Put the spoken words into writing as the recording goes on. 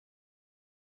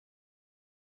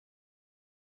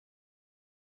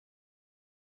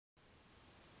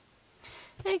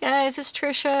Hey guys, it's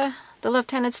Trisha, the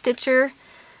Left-Handed Stitcher.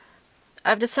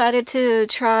 I've decided to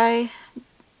try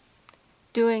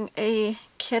doing a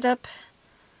kit up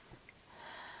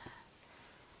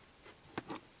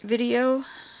video.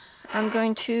 I'm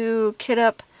going to kit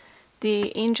up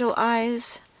the Angel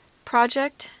Eyes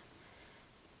project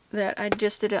that I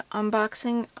just did an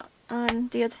unboxing on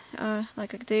the other,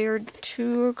 like a day or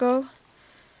two ago.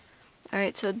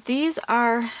 Alright, so these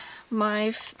are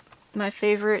my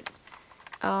favorite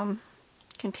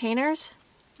containers.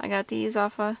 I got these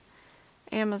off of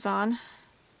Amazon.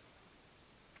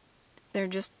 They're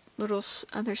just little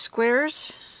other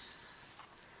squares,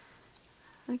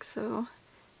 like so.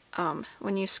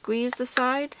 When you squeeze the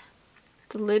side,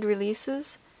 the lid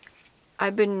releases.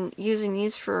 I've been using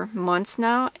these for months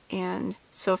now, and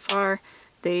so far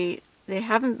they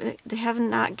have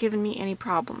not given me any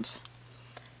problems.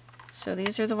 So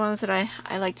these are the ones that I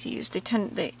like to use.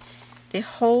 They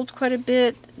hold quite a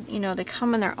bit. You know, they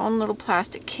come in their own little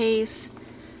plastic case.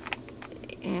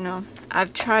 You know,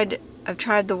 I've tried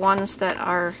the ones that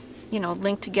are, you know,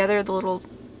 linked together, the little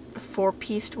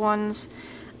 4-pieced ones.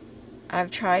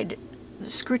 I've tried the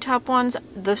screw top ones.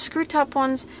 The screw top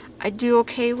ones I do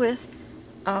okay with.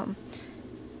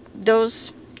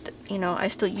 Those, you know, I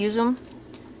still use them.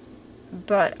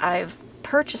 But I've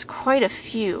purchased quite a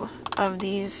few of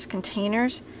these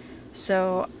containers,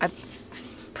 so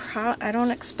I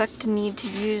don't expect to need to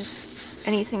use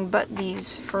anything but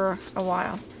these for a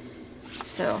while.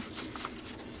 So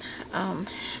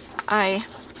I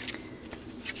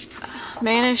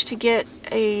managed to get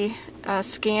a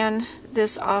scan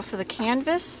this off of the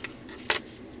canvas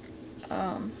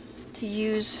to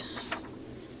use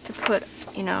to put,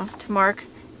 you know, to mark,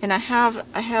 and I have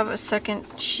a second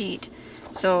sheet,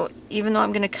 so even though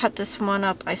I'm going to cut this one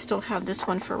up, I still have this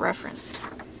one for reference.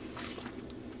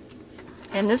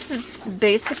 And this is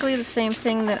basically the same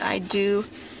thing that I do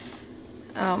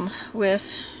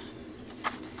with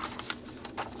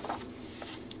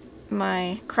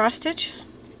my cross stitch.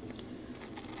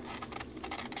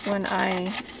 When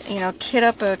I, you know, kit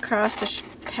up a cross stitch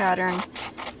pattern,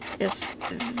 it's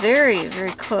very,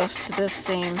 very close to this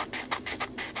same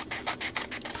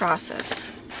process.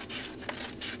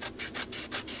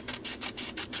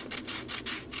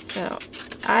 So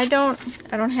I don't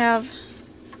have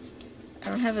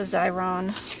a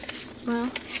Xyron.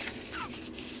 Well,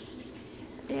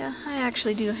 yeah, I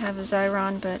actually do have a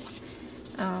Xyron, but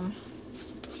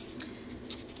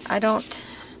I don't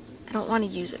want to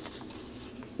use it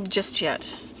just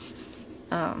yet.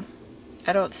 I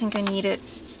don't think I need it.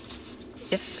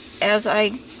 If as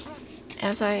I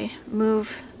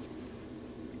move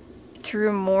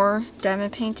through more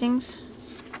diamond paintings,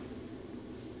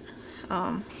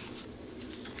 I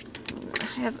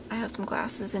have some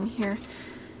glasses in here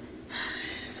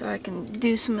so I can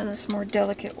do some of this more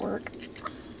delicate work.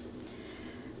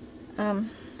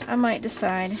 I might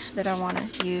decide that I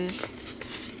want to use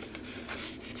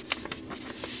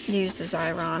the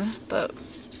Xyron, but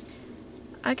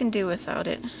I can do without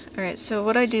it. Alright, so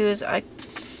what I do is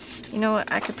you know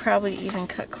what, I could probably even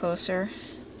cut closer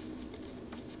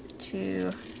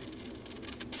to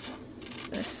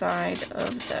the side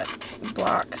of that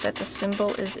block that the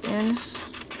symbol is in.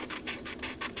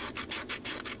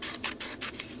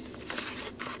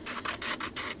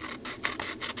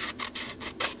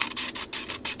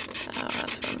 So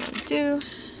that's what I'm going to do.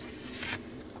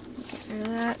 Get rid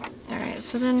of that. Alright,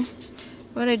 so then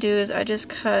what I do is I just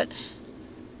cut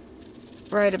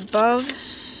right above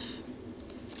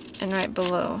and right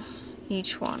below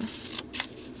each one.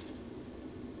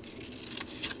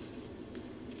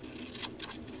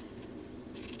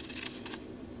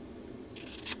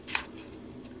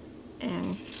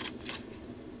 And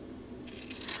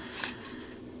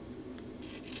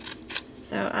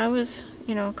so I was,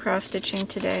 you know, cross-stitching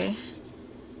today,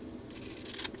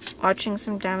 watching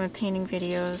some diamond painting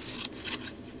videos,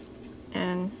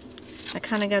 and I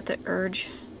kind of got the urge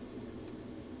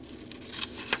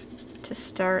to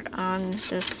start on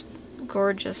this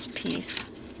gorgeous piece.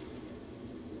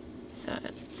 So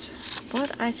it's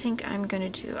what I think I'm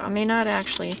going to do. I may not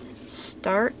actually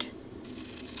start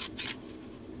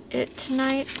it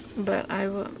tonight, but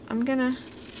I'm gonna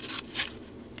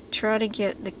try to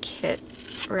get the kit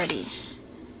ready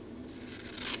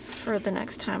for the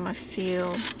next time I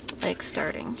feel like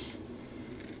starting.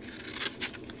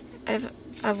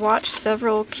 I've watched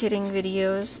several kitting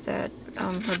videos that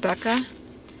Rebecca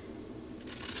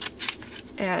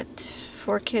at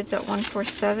 4Kids at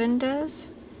 147 does,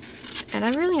 and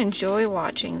I really enjoy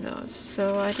watching those,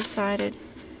 so I decided,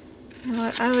 you know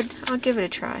what, I'll give it a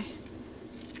try.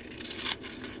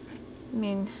 I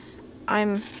mean,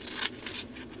 I'm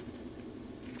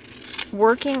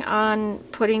working on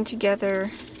putting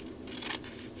together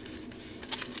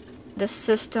the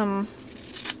system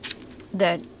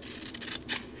that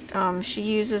she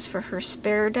uses for her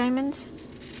spare diamonds,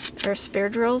 or spare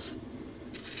drills.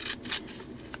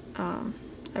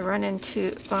 I run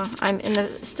into, I'm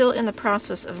still in the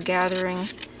process of gathering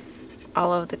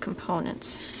all of the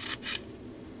components.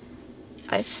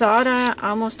 I thought I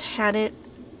almost had it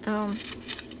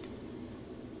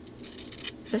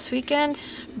this weekend,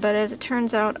 but as it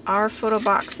turns out, our photo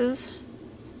boxes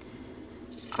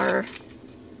are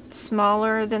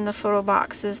smaller than the photo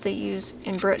boxes they use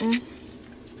in Britain.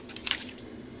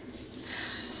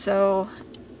 So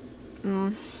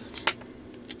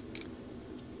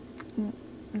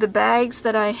the bags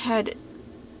that I had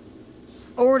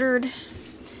ordered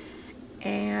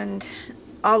and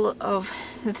all of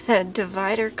the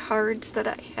divider cards that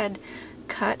I had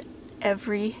cut,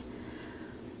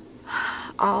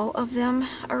 all of them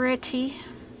already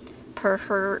per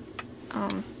her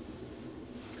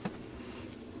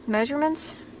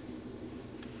measurements.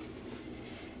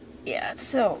 Yeah,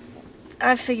 so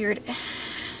I figured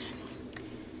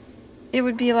it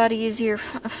would be a lot easier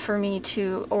for me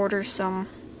to order some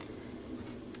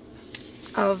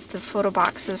of the photo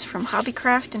boxes from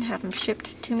Hobbycraft and have them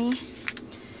shipped to me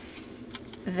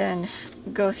than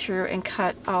go through and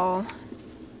cut all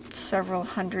several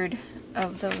hundred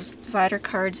of those divider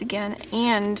cards again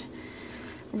and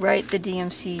write the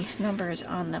DMC numbers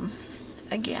on them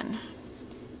again.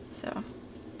 So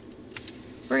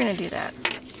we're gonna do that.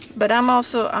 But I'm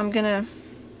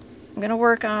gonna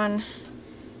work on,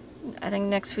 I think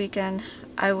next weekend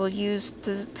I will use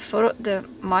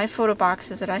my photo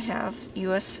boxes that I have,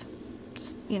 US,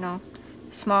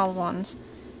 small ones,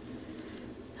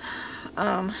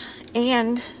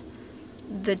 and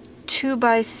the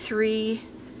 2x3,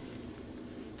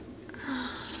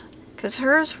 because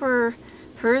her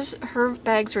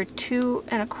bags were 2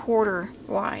 1/4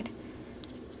 wide,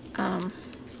 and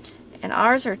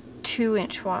ours are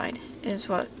 2-inch wide is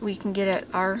what we can get at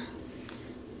our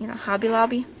Hobby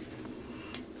Lobby.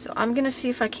 So I'm gonna see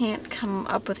if I can't come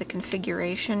up with a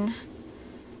configuration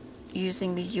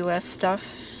using the US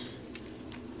stuff,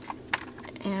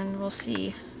 and we'll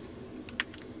see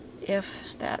if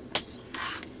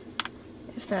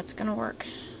that's gonna work.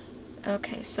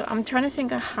 Okay, so I'm trying to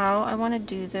think of how I want to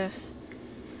do this.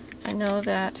 I know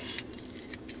that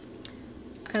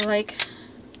I like,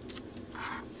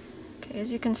 okay,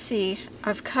 as you can see,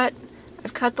 I've cut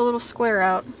the little square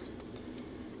out.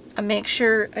 I make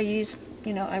sure I use,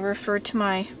 I refer to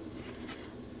my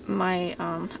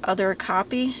other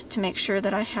copy to make sure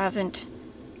that I haven't,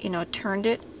 turned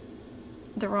it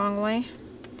the wrong way.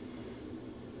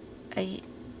 I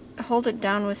hold it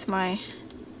down with my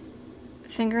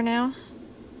fingernail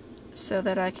so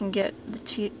that I can get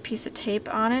the piece of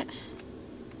tape on it,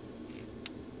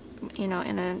 in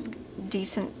a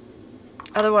decent,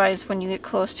 otherwise when you get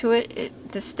close to it,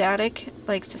 the static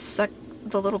likes to suck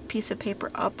the little piece of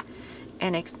paper up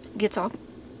and it gets all,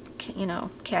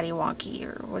 catty-wonky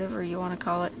or whatever you want to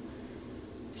call it.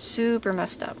 Super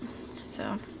messed up.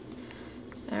 So,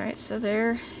 alright, so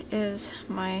there is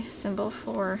my symbol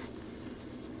for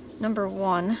number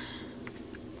 1.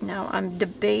 Now I'm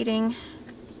debating,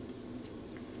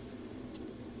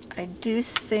 I do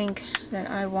think that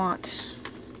I want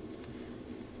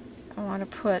to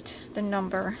put the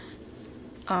number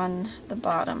on the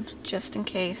bottom, just in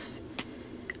case.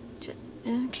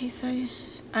 You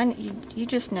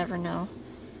just never know.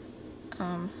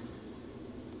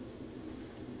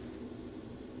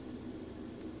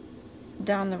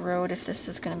 Down the road if this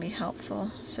is going to be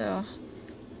helpful. So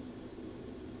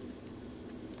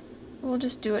we'll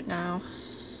just do it now.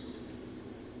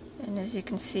 And as you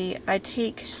can see, I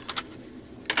take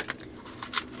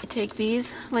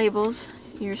these labels,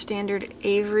 your standard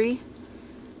Avery.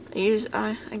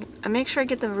 I make sure I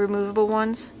get the removable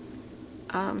ones,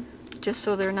 just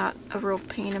so they're not a real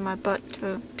pain in my butt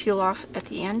to peel off at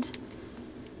the end.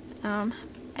 And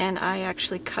I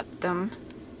actually cut them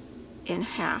in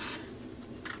half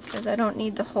because I don't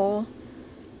need the whole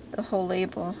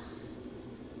label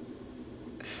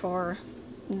for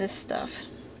this stuff.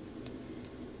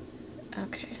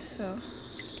 Okay, so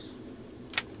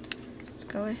let's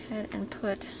go ahead and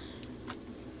put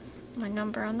my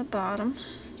number on the bottom.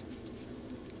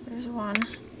 There's 1.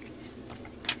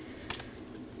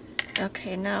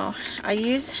 Okay, now I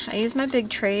use my big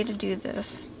tray to do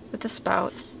this with the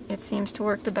spout. It seems to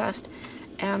work the best.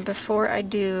 And before I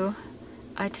do,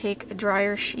 I take a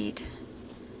dryer sheet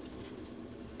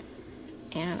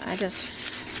and I just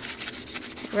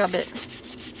rub it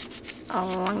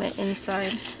all along the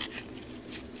inside.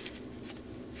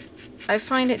 I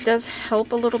find it does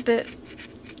help a little bit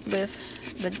with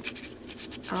the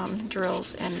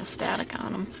drills and the static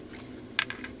on them.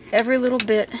 Every little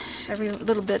bit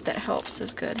that helps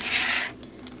is good.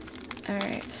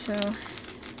 Alright, so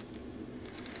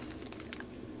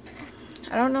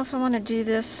I don't know if I want to do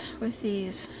this with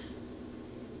these,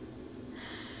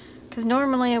 because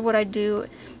normally what I do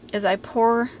is I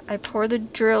pour the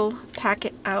drill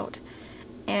packet out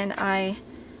and I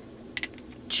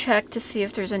check to see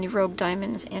if there's any rogue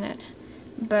diamonds in it.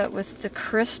 But with the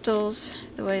crystals,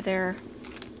 the way they're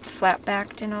flat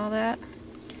backed and all that,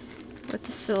 with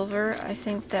the silver, I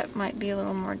think that might be a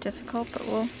little more difficult, but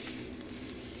we'll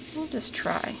just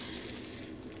try.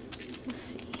 Let's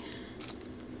see.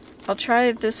 I'll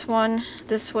try this one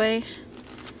this way,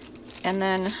 and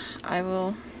then I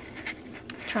will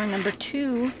try number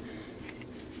 2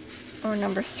 or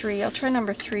number 3. I'll try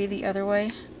number 3 the other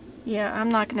way. Yeah, I'm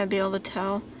not going to be able to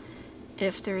tell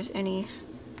if there's any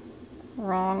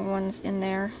wrong ones in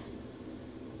there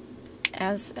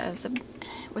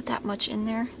with that much in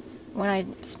there. When I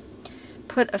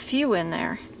put a few in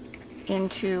there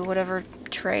into whatever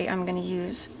tray I'm going to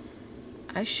use,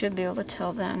 I should be able to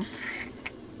tell then.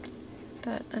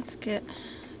 But let's get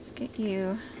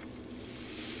you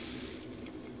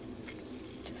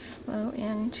to flow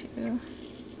into the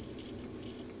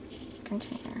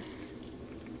container.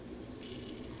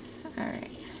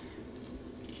 Alright.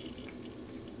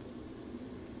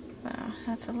 Wow,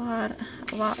 that's a lot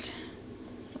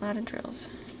of drills.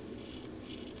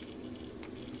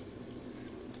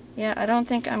 Yeah, I don't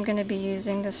think I'm going to be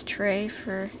using this tray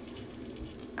for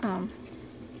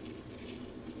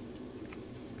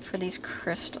these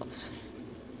crystals.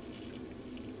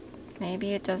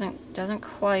 Maybe it doesn't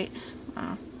quite.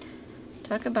 Wow.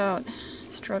 Talk about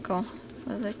struggle.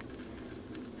 What is it?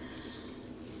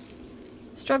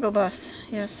 Struggle bus.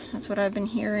 Yes, that's what I've been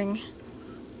hearing.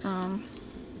 I've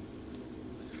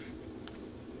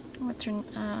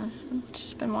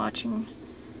just been watching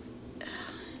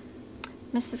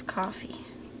Mrs. Coffee.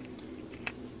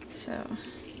 So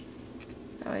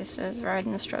it always says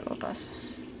riding the struggle bus.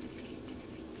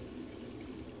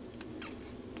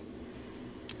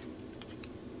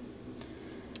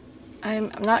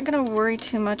 I'm not going to worry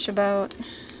too much about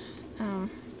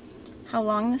how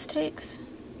long this takes,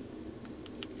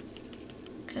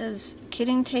 because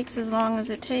kitting takes as long as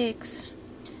it takes,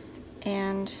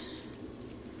 and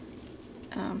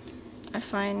I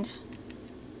find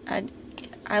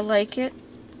I like it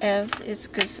as it's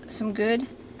some good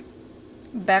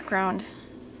background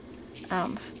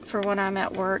for when I'm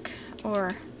at work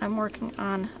or I'm working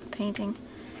on a painting.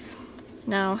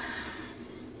 Now,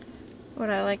 what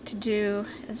I like to do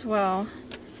as well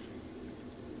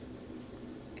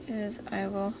is I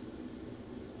will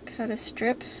cut a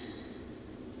strip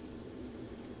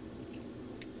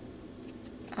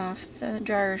off the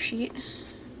dryer sheet,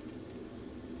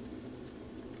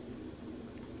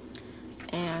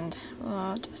 and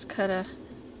I'll just cut a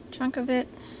chunk of it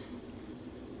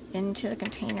into the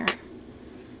container.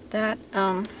 That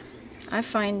I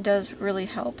find does really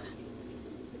help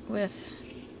with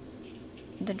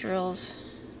the drills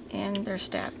and their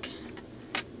static.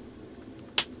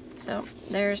 So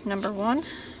there's number 1,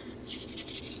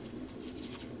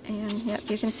 and yep,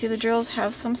 you can see the drills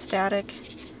have some static.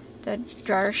 The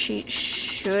dryer sheet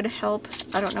should help.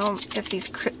 I don't know if this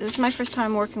is my first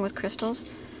time working with crystals,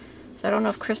 so I don't know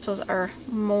if crystals are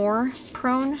more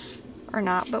prone or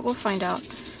not, but we'll find out.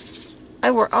 I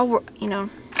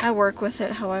work with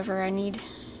it however I need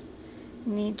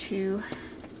to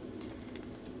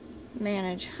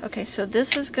manage. Okay, so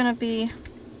this is going to be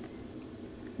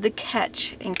the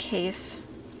catch in case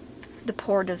the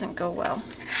pour doesn't go well.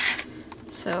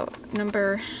 So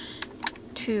number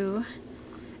 2,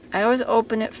 I always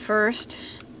open it first.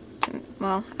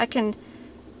 Well, I can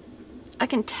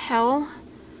tell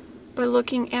by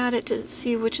looking at it to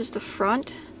see which is the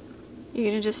front. You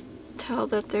can just tell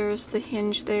that there's the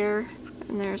hinge there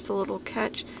and there's the little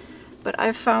catch. But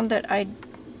I've found that I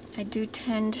do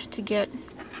tend to get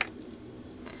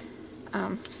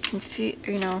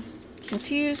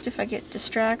confused if I get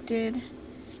distracted.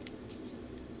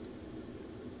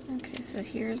 Okay, so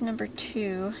here's number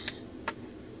 2,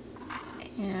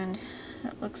 and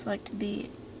that looks like to be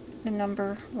the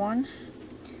number 1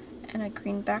 and a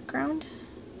green background.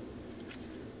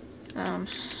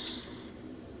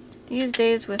 These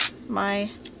days with my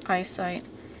eyesight,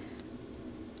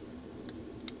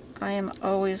 I am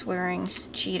always wearing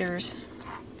cheaters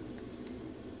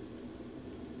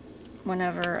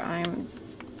whenever I'm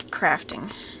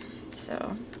crafting.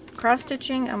 So cross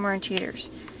stitching, I'm wearing cheaters.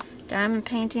 Diamond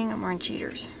painting, I'm wearing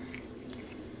cheaters.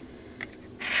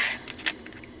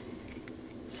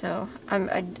 So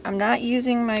I'm not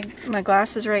using my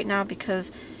glasses right now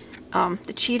because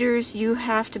the cheaters, you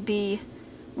have to be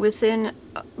within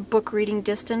book reading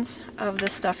distance of the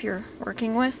stuff you're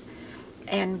working with,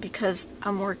 and because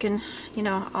I'm working, you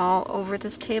know, all over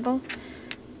this table,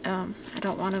 I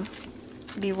don't want to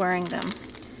be wearing them.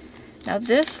 Now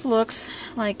this looks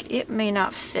like it may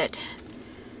not fit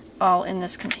all in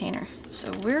this container,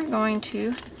 so we're going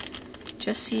to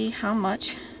just see how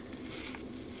much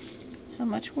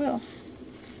will.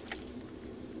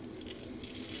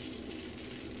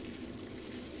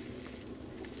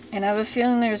 And I have a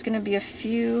feeling there's going to be a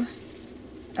few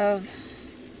of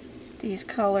these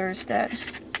colors that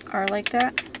are like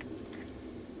that.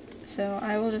 So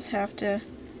I will just have to,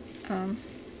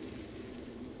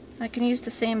 I can use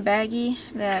the same baggie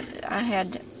that I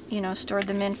had, you know, stored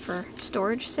them in for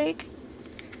storage sake.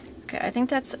 Okay, I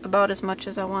think that's about as much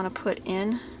as I want to put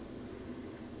in.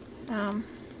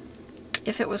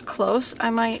 If it was close,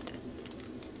 I might,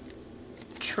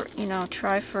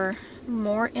 try for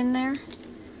more in there.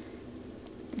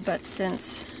 But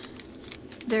since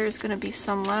there's going to be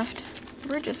some left,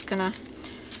 we're just going to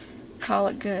call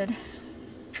it good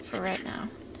for right now.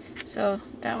 So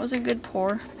that was a good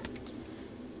pour.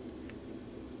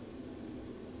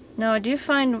 Now I do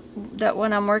find that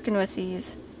when I'm working with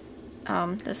these,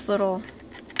 this little,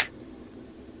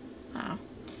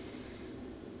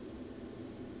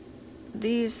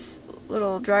 these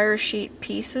little dryer sheet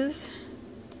pieces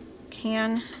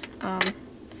can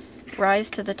rise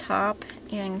to the top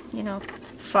and, you know,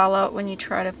 fall out when you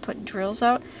try to put drills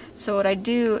out. So what I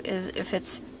do is, if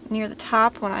it's near the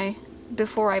top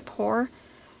before I pour,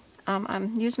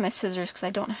 I'm using my scissors because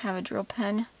I don't have a drill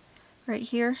pen right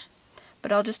here,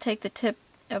 but I'll just take the tip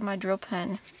of my drill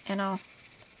pen and I'll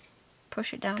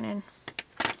push it down in.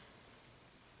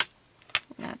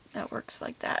 That works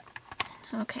like that.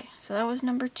 Okay, so that was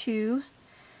number 2.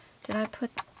 Did I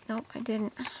put, nope, I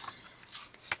didn't.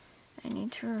 I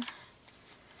need to,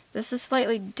 this is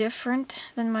slightly different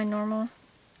than my normal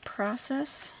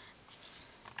process.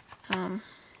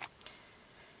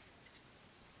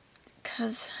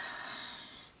 Because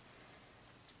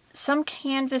some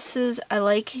canvases I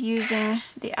like using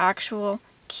the actual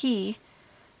key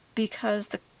because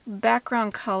the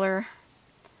background color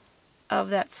of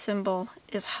that symbol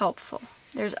is helpful.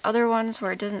 There's other ones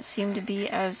where it doesn't seem to be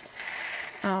as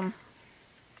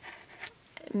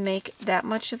make that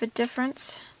much of a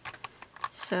difference.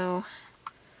 So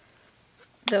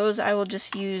those I will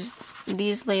just use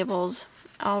these labels.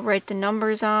 I'll write the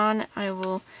numbers on. I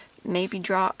will maybe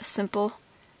draw a simple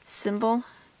symbol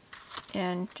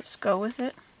and just go with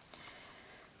it.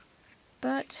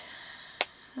 But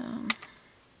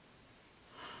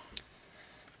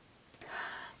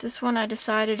this one I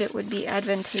decided it would be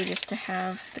advantageous to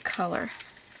have the color.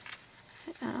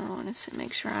 I want to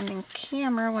make sure I'm in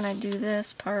camera when I do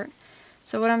this part.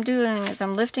 So what I'm doing is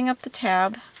I'm lifting up the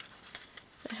tab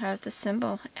that has the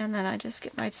symbol, and then I just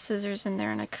get my scissors in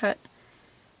there and I cut,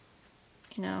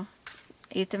 you know,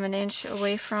 1/8 of an inch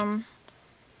away from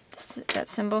that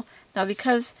symbol. Now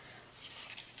because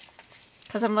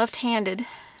I'm left-handed,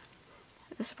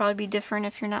 this will probably be different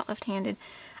if you're not left-handed,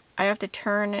 I have to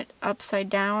turn it upside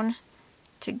down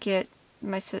to get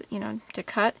my, to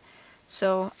cut.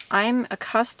 So I'm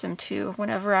accustomed to,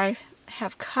 whenever I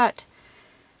have cut,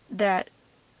 that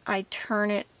I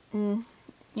turn it,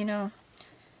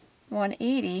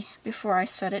 180 before I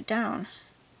set it down,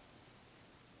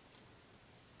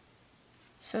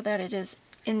 so that it is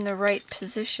in the right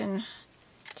position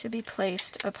to be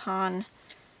placed upon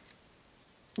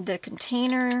the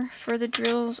container for the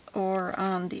drills or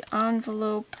on the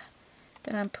envelope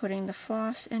that I'm putting the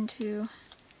floss into.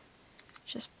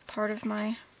 Just part of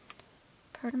my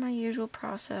usual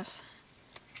process.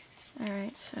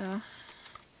 Alright, so I'll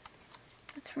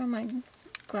throw my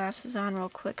glasses on real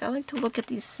quick. I like to look at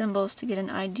these symbols to get an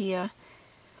idea.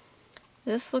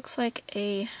 This looks like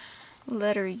a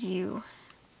letter U.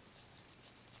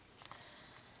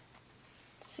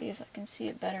 Let's see if I can see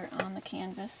it better on the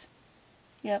canvas.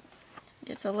 Yep,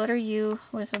 it's a letter U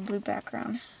with a blue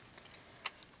background.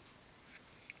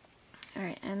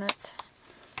 Alright, and let's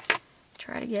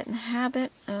try to get in the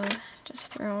habit of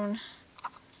just throwing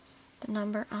the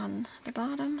number on the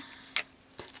bottom.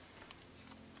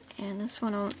 And this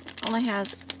one only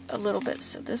has a little bit,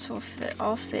 so this will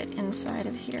all fit inside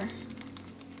of here.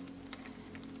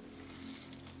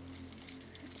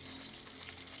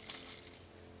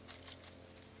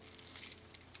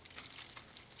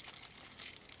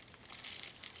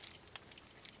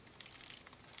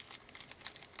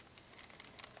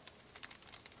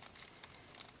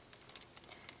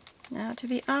 Now, to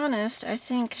be honest, I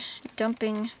think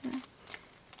dumping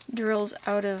drills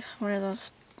out of one of those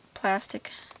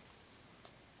plastic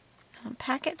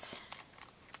packets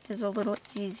is a little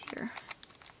easier.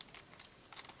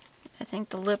 I think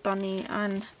the lip on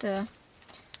the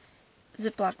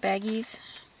Ziploc baggies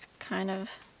kind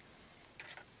of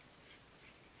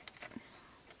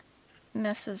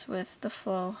messes with the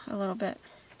flow a little bit.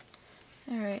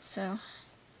 Alright, so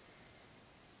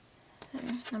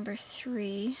there, number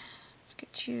 3. Let's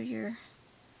get you your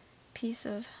piece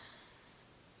of...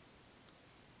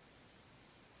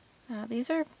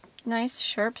 these are nice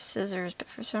sharp scissors, but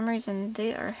for some reason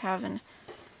they are having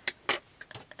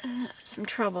some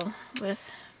trouble with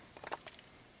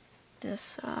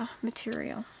this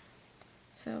material.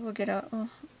 So we'll get out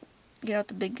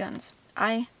the big guns.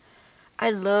 I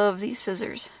love these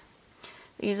scissors.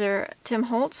 These are Tim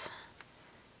Holtz.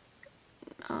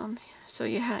 So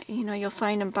you'll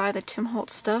find them by the Tim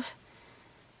Holtz stuff.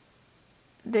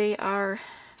 They are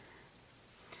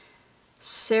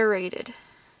serrated,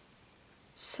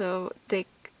 so they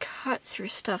cut through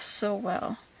stuff so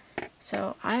well.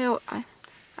 So I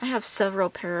have several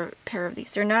pair of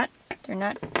these. They're not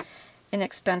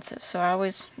inexpensive, so I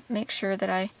always make sure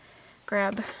that I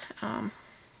grab them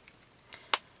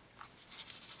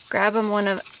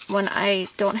when I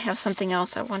don't have something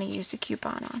else I want to use the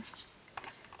coupon on.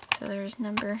 So there's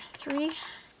number 3.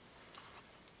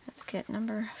 Let's get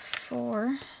number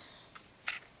 4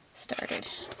 started.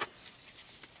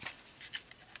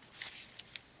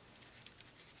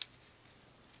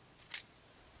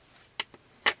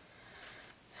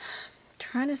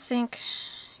 Trying to think,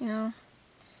 I'm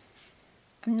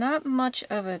not much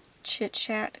of a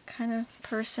chit-chat kind of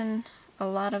person. A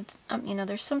lot of,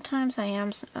 there's sometimes I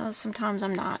am, sometimes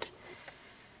I'm not.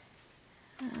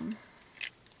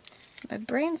 My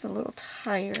brain's a little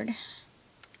tired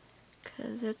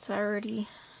because it's already,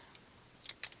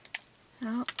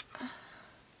 and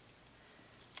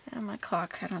my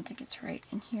clock, I don't think it's right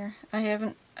in here. I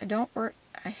have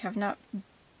not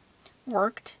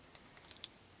worked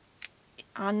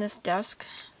on this desk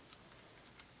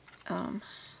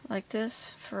like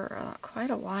this for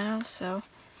quite a while, so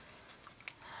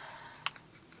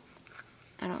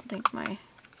I don't think my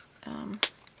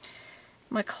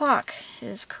my clock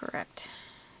is correct,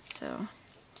 so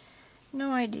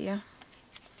no idea.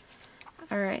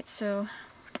 Alright, so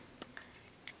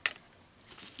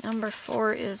number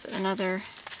 4 is another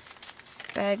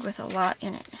bag with a lot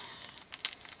in it.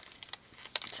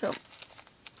 So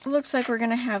it looks like we're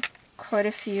going to have quite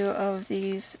a few of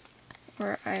these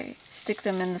where I stick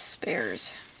them in the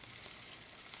spares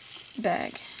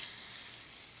bag.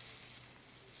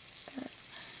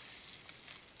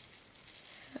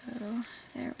 So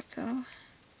there we go.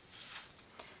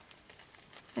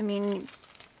 I mean,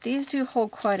 these do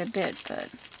hold quite a bit, but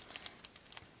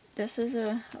this is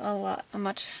a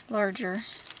much larger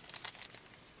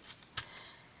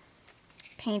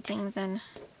painting than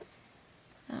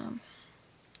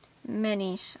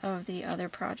many of the other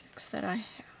projects that I have.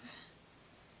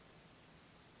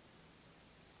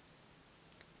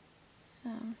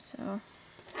 So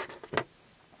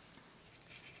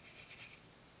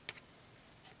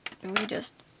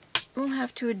we'll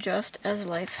have to adjust as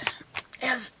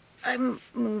I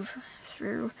move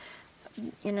through,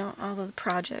 all of the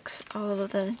projects, all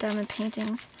of the diamond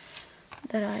paintings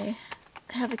that I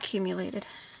have accumulated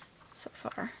so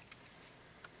far.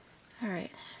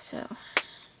 Alright, so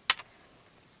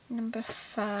number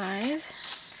 5.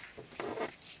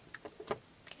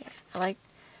 Okay,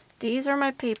 these are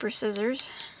my paper scissors.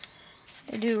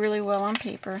 They do really well on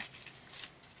paper.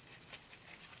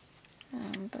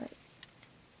 But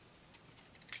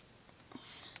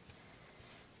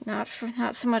not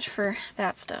so much for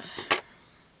that stuff.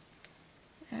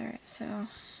 Alright, so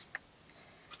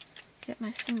get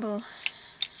my symbol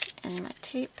and my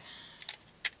tape.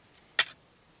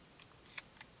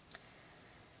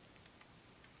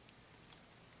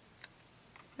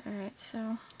 Alright,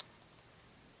 so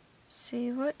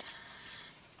see what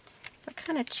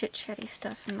kind of chit-chatty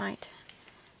stuff might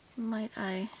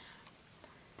I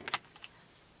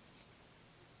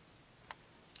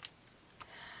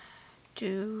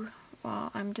do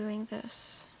while I'm doing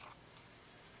this.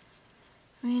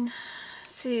 I mean,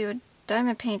 let's see, with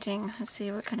diamond painting, let's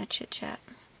see what kind of chit-chat.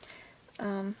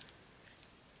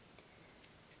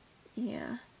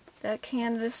 Yeah, that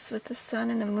canvas with the sun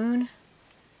and the moon,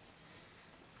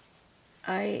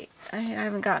 I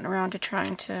haven't gotten around to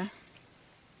trying to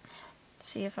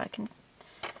see if I can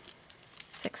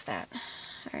fix that.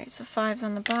 Alright, so 5's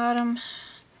on the bottom,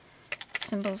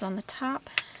 symbols on the top.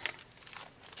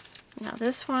 Now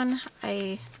this one,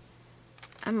 I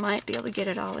I might be able to get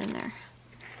it all in there.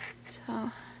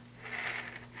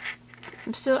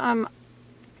 So I'm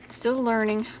still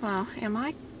learning. Wow, am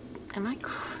I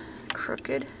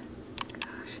crooked?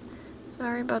 Gosh,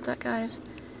 sorry about that, guys.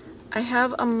 I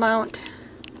have a mount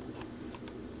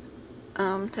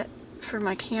that for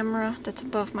my camera that's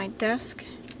above my desk,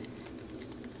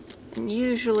 and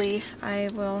usually I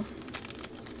will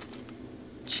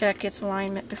check its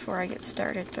alignment before I get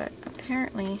started, but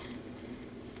apparently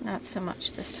not so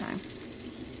much this time.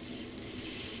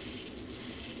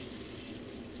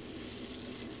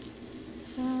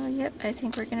 Yep, I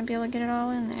think we're going to be able to get it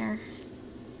all in there.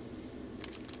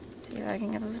 See if I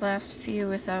can get those last few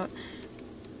without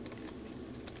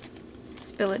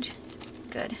spillage.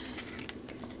 Good.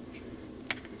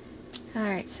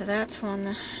 Alright, so that's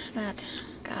one that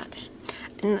got.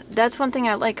 And that's one thing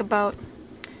I like about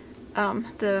having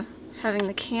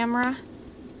the camera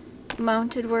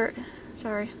mounted where,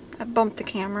 sorry, I bumped the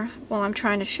camera while I'm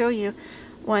trying to show you.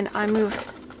 When I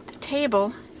move the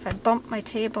table, if I bump my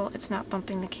table, it's not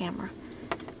bumping the camera.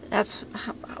 That's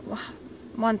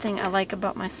one thing I like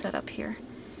about my setup here,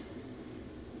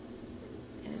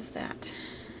 is that.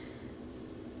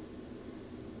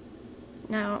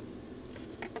 Now,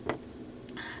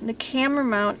 the camera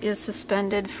mount is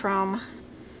suspended from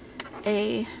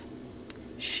a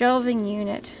shelving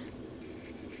unit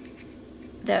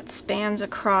that spans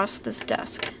across this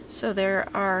desk. So there's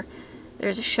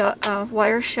a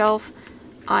wire shelf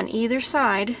on either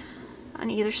side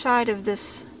of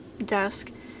this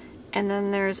desk, and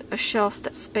then there's a shelf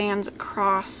that spans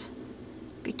across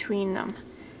between them,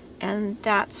 and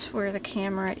that's where the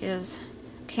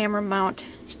camera mount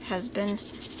has been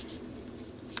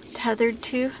tethered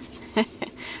to.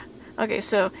 Okay,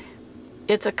 so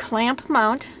it's a clamp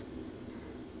mount.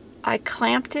 I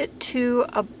clamped it to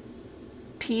a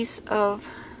piece of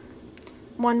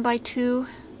 1x2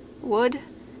 wood,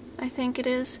 I think it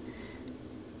is,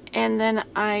 and then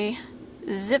I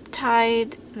zip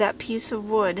tied that piece of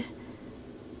wood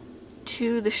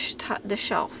to the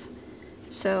shelf.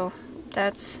 So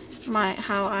that's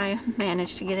how I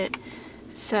managed to get it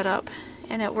set up,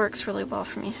 and it works really well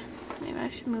for me. Maybe I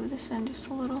should move this in just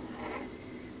a little.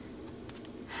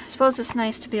 I suppose it's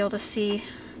nice to be able to see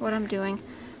what I'm doing.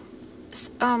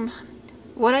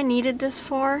 What I needed this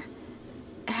for,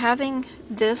 having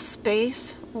this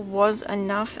space was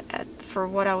enough for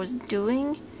what I was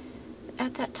doing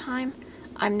at that time.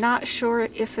 I'm not sure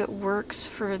if it works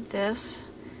for this.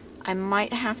 I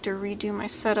might have to redo my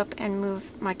setup and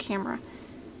move my camera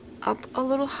up a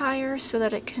little higher so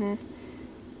that it can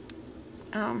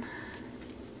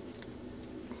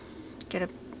get a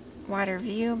wider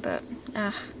view, but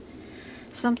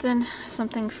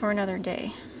something for another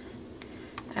day.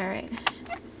 Alright,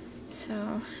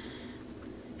 so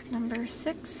number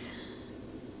 6.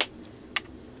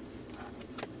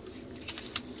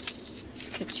 Let's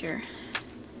get your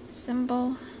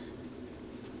symbol.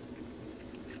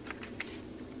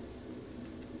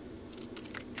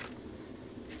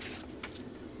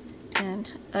 And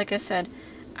like I said,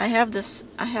 I have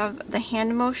the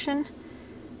hand motion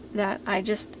that I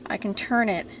can turn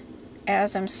it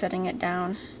as I'm setting it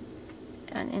down,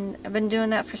 and I've been doing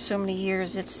that for so many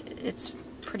years. It's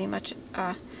pretty much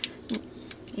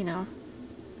you know,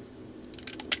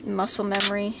 muscle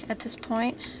memory at this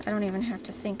point. I don't even have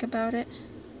to think about it.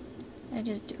 I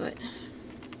just do it.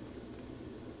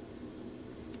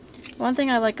 One thing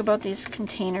I like about these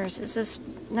containers is this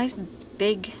nice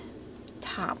big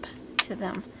top to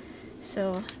them,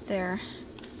 so they're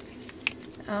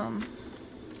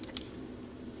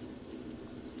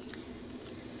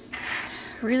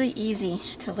really easy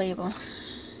to label.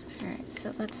 Alright,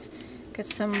 so let's get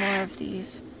some more of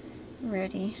these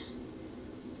ready.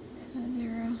 So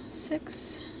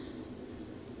 06,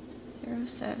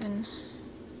 07,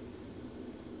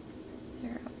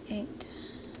 08,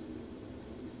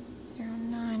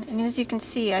 09. And as you can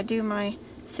see, I do my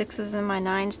 6s and my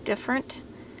 9s different.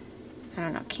 I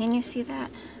don't know, can you see that?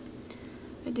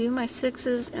 I do my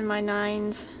 6s and my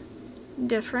 9s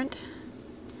different.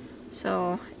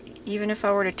 So even if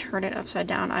I were to turn it upside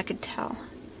down, I could tell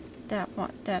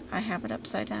that I have it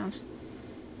upside down.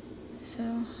 So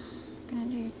I'm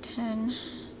going to do 10,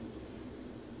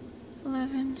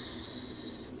 11,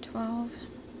 12,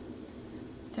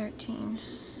 13,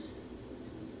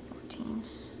 14,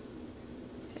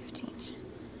 15.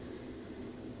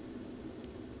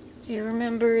 So you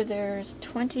remember there's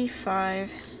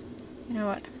 25. You know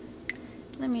what?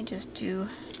 Let me just do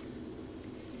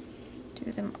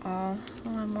them all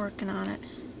while I'm working on it.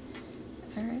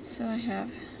 Alright, so I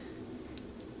have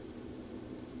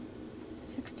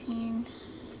 16,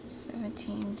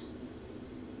 17,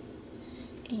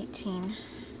 18.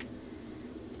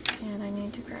 And I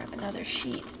need to grab another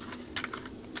sheet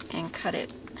and cut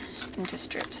it into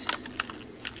strips.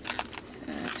 So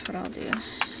that's what I'll do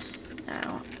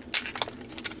now.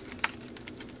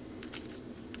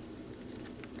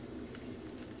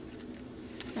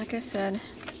 Like I said,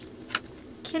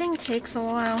 kitting takes a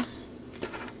while,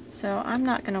 so I'm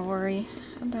not going to worry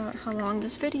about how long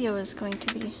this video is going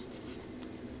to be.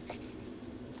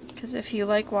 Because if you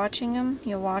like watching them,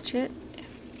 you'll watch it.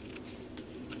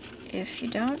 If you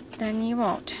don't, then you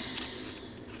won't.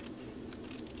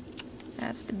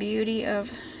 That's the beauty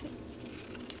of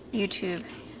YouTube,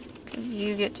 because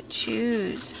you get to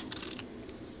choose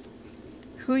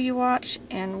who you watch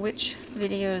and which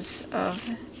videos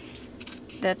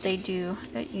that they do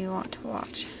that you want to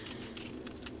watch.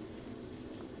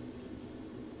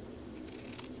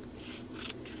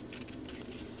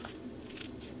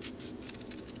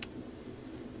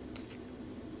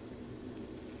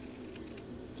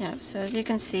 Yeah, so as you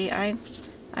can see, I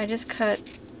just cut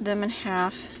them in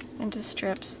half into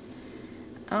strips.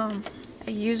 I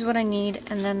use what I need,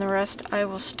 and then the rest I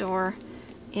will store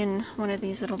in one of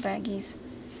these little baggies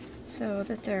so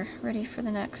that they're ready for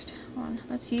the next one.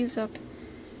 Let's use up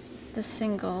the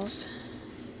singles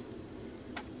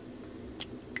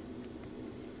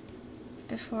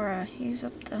before I use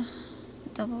up the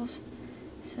doubles.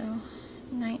 So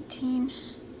 19,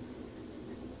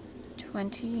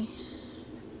 20,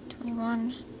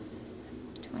 21,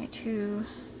 22,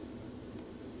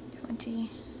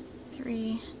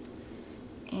 23,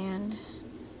 and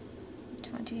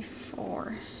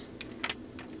 24.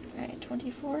 Alright,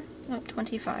 24? No,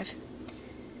 25.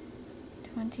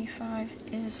 25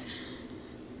 is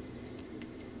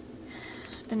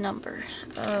the number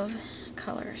of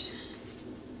colors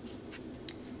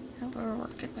that we're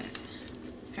working with.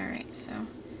 Alright, so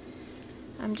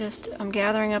I'm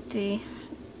gathering up the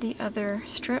other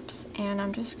strips, and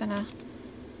I'm just gonna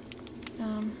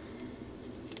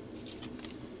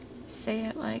say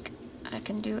it like I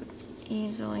can do it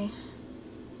easily.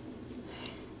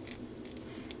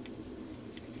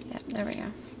 Yep, there we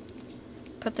go.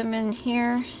 Put them in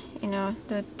here. You know,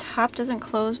 the top doesn't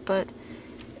close, but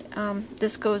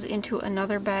this goes into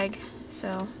another bag,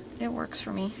 so it works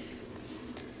for me.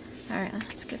 Alright,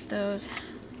 let's get those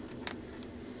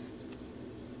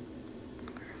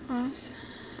across,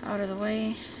 out of the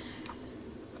way.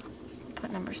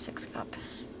 Put number 6 up.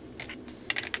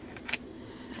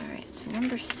 Alright, so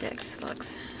number 6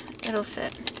 looks, it'll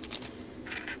fit.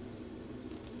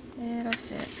 It'll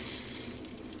fit.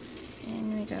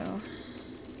 In we go.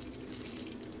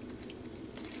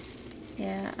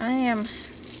 Yeah, I am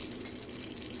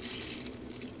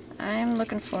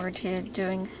looking forward to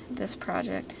doing this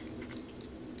project.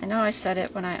 I know I said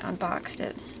it when I unboxed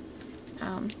it.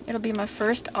 It'll be my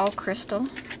first all crystal,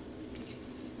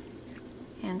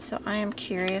 and so I am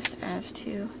curious as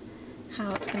to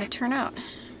how it's going to turn out.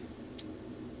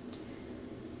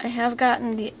 I have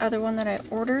gotten the other one that I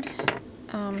ordered,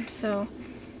 so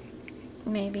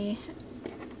maybe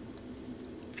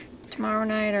tomorrow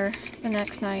night or the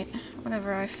next night,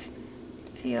 whenever I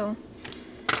feel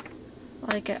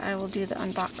like it, I will do the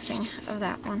unboxing of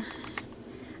that one.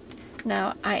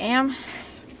 Now, I am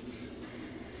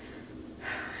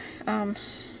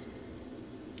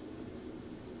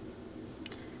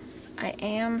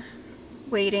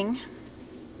waiting.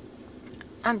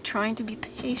 I'm trying to be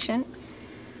patient.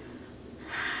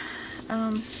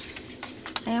 I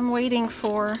am waiting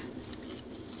for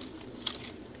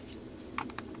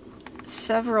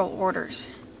several orders.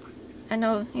 I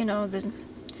know, you know, the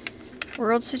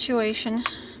world situation,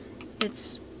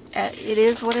 it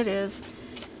is what it is,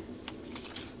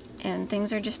 and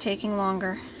things are just taking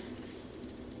longer.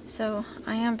 So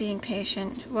I am being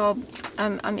patient. Well,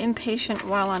 I'm impatient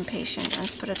while I'm patient.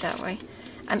 Let's put it that way.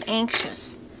 I'm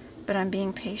anxious, but I'm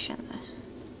being patient.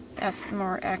 That's the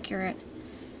more accurate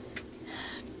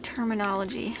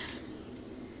terminology.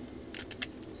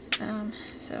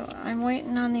 So I'm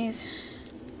waiting on these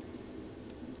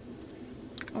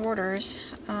orders.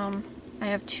 I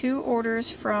have 2 orders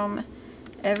from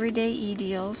Everyday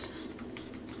E-Deals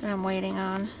that I'm waiting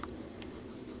on.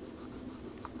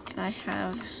 And I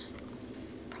have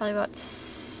probably about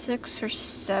 6 or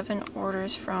 7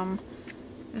 orders from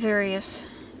various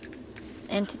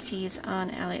entities on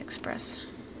AliExpress.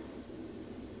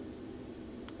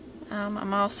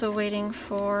 I'm also waiting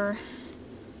for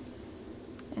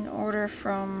an order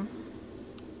from,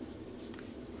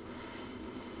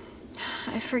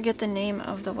 I forget the name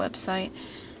of the website.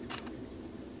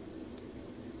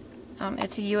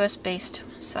 It's a US based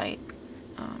site.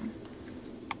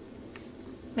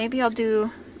 Maybe I'll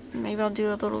do a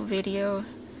little video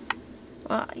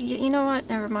Well, you know what?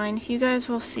 Never mind. You guys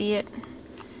will see it.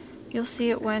 You'll see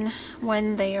it when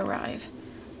they arrive.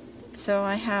 So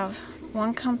I have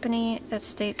one company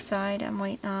that's stateside I'm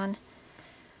waiting on.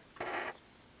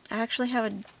 I actually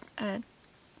have a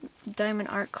Diamond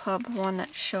Art Club one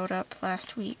that showed up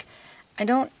last week. I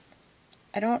don't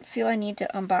feel I need to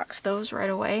unbox those right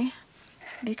away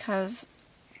because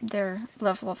their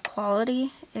level of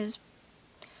quality is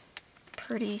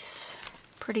pretty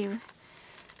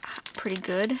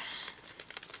good.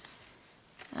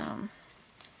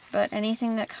 But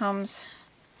anything that comes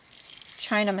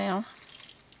China mail,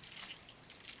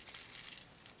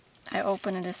 I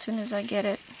open it as soon as I get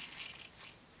it.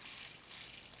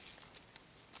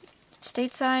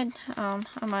 Stateside,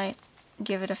 I might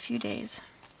give it a few days.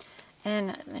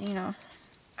 And, you know,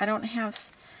 I don't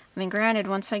have, I mean, granted,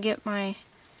 once I get my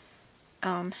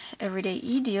everyday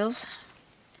e-deals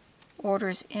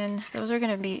orders in, those are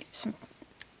going to be some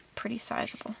pretty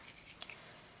sizable.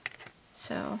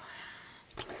 So,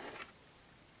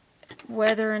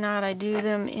 whether or not I do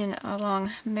them in a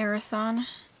long marathon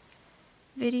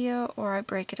video or I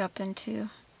break it up into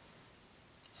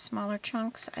smaller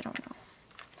chunks, I don't know.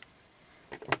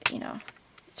 You know,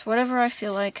 it's whatever I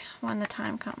feel like when the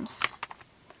time comes.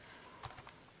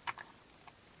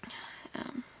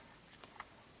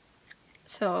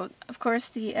 So, of course,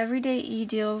 the everyday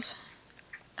e-deals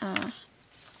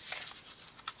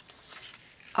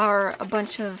are a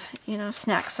bunch of, you know,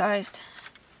 snack-sized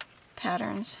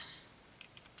patterns.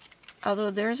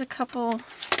 Although there's a couple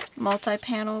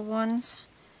multi-panel ones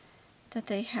that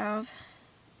they have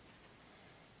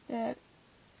that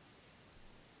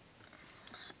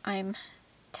I'm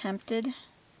tempted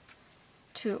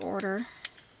to order,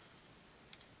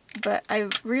 but I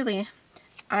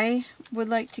would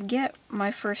like to get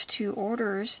my first 2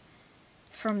 orders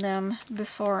from them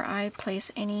before I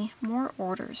place any more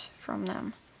orders from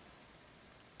them.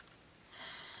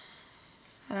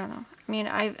 I don't know. I mean,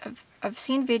 I've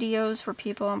seen videos where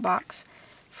people unbox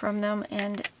from them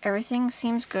and everything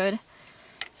seems good,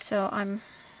 so I'm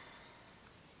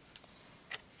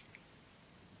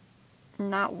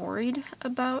not worried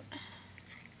about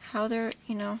how they're,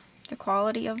 you know, the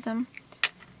quality of them.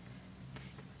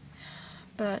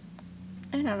 But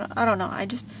I don't know. I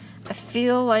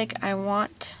feel like I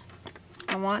want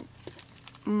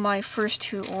my first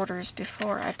 2 orders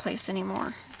before I place any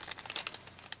more.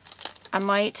 I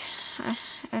might,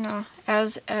 I know,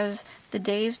 as the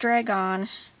days drag on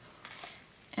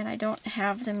and I don't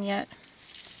have them yet,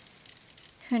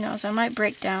 who knows, I might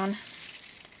break down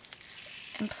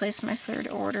and place my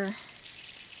 3rd order.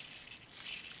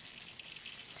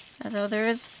 Although there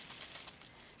is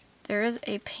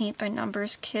a paint by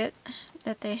numbers kit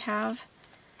that they have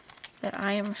that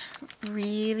I am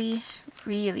really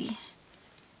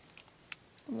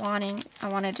wanting. I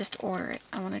want to just order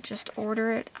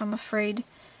it. I'm afraid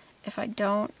if I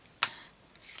don't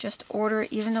just order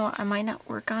it, even though I might not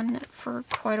work on it for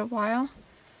quite a while,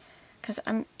 because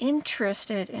I'm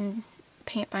interested in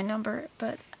paint by number,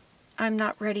 but I'm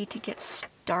not ready to get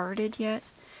started yet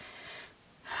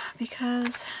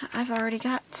because I've already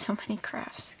got so many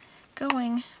crafts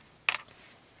going.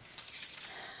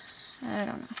 I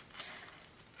don't know.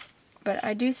 But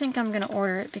I do think I'm going to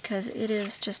order it because it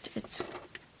is just, it's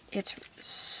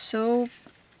so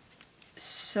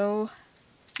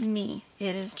me.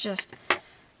 It is just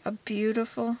a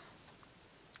beautiful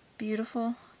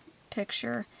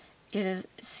picture. It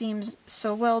seems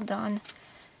so well done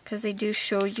because they do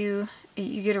show you,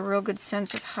 you get a real good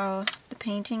sense of how the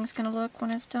painting's going to look when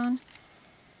it's done.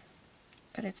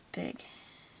 But it's big.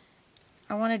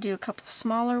 I want to do a couple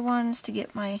smaller ones to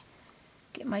get my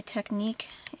technique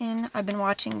in. I've been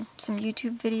watching some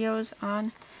YouTube videos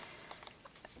on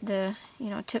the, you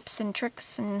know, tips and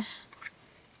tricks and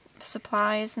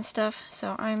supplies and stuff,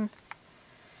 so I'm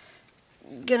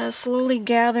gonna slowly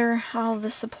gather all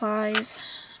the supplies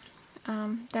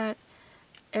that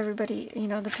everybody, you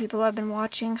know, the people I've been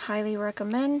watching highly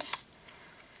recommend,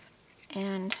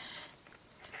 and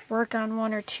work on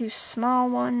 1 or 2 small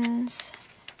ones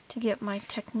to get my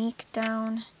technique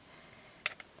down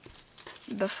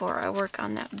before I work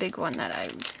on that big one that I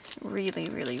really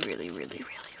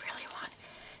want.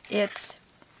 It's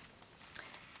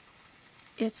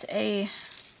a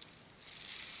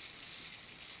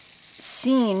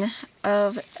scene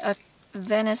of a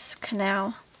Venice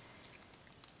canal,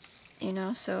 you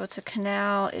know, so it's a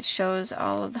canal. It shows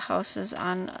all of the houses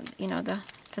on, you know, the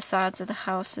facades of the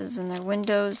houses and their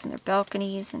windows and their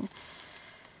balconies and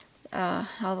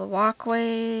all the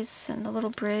walkways and the little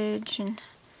bridge, and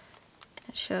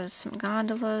it shows some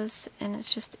gondolas, and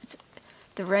it's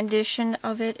the rendition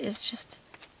of it is just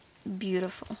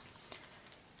beautiful.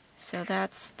 So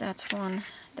that's one.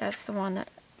 That's the one that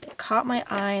caught my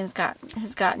eye and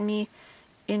has gotten me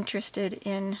interested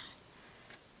in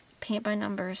paint by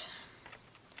numbers.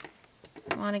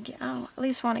 I at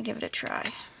least want to give it a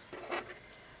try.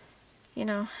 You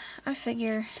know, I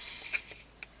figure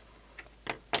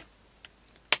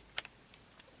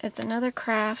it's another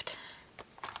craft.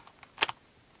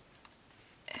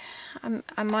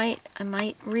 I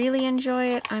might really enjoy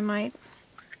it. I might,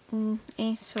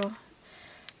 so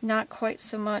not quite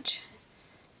so much.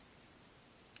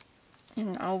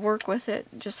 And I'll work with it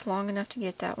just long enough to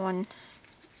get that one,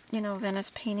 you know,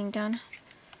 Venice painting done.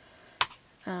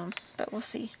 But we'll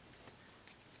see.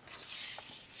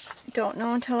 Don't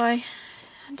know until I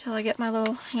get my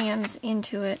little hands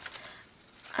into it.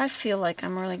 I feel like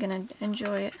I'm really gonna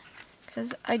enjoy it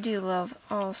because I do love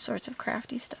all sorts of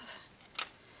crafty stuff.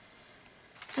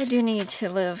 I do need to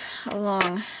live a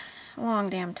long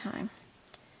damn time.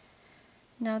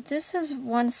 Now this is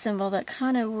one symbol that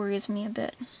kind of worries me a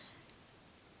bit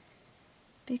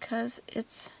because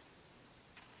it's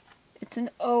an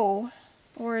O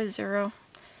or a 0.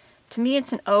 To me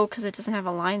it's an O because it doesn't have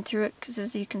a line through it, because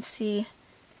as you can see,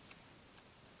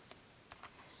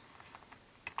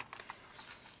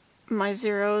 my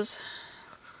zeros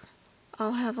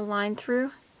all have a line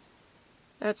through.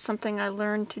 That's something I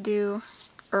learned to do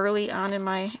early on in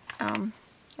my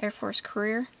Air Force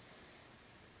career.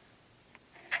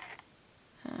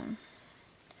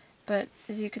 But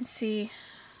as you can see,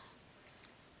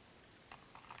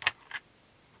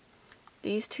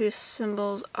 these two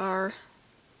symbols are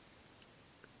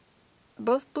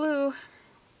both blue.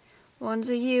 One's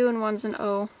a U and one's an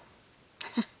O.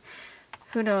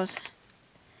 Who knows?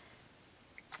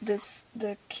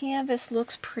 The canvas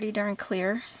looks pretty darn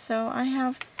clear, so I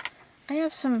have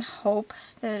some hope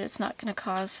that it's not going to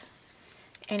cause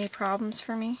any problems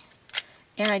for me.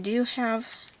 And I do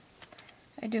have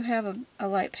a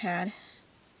light pad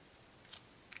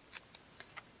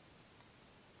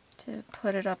to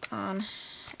put it up on,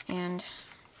 and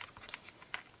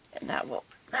that will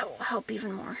help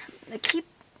even more.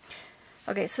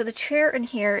 Okay, so the chair in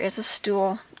here is a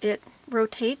stool. It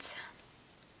rotates.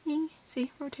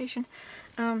 See, rotation.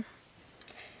 And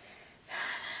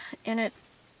it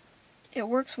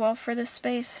works well for this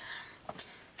space,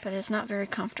 but it's not very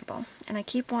comfortable. And I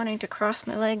keep wanting to cross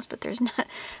my legs, but there's not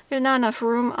enough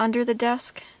room under the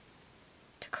desk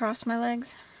to cross my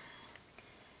legs.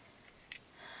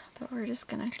 But we're just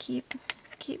gonna keep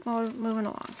moving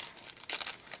along.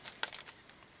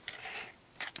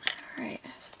 Alright,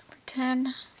 so number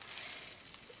 10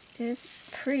 is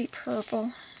pretty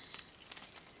purple,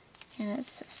 and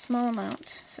it's a small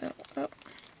amount, so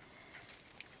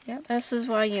yep, this is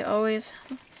why you always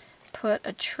put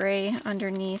a tray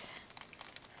underneath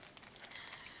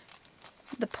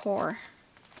the pour,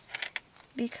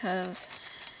 because,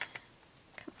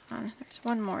 come on, there's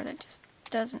one more that just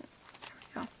doesn't, there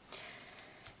we go,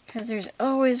 because there's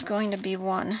always going to be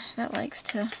one that likes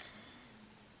to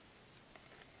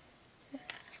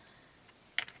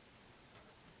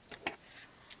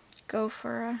go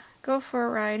for a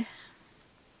ride.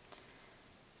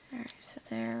 Alright, so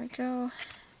there we go.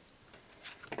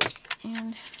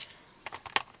 And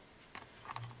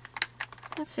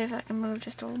let's see if I can move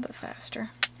just a little bit faster.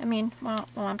 I mean, while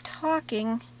I'm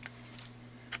talking,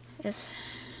 you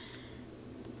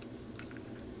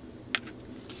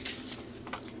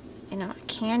know, I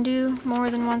can do more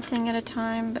than one thing at a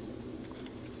time, but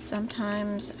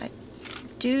sometimes I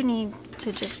do need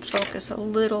to just focus a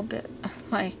little bit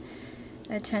of my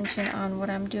attention on what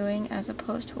I'm doing as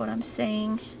opposed to what I'm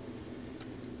saying.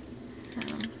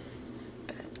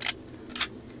 But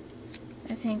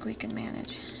I think we can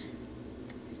manage.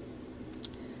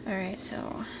 Alright,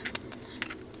 so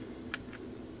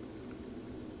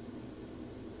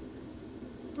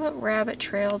what rabbit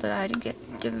trail did I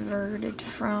get diverted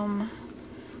from?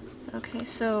 Okay,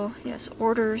 so yes,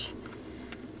 orders,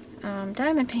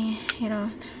 diamond paint, you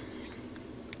know,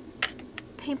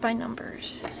 paint by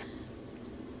numbers.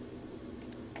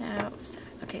 That was that.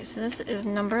 Okay, so this is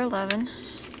number 11,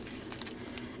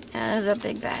 and it's a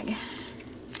big bag.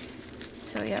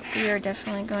 So yep, we are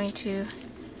definitely going to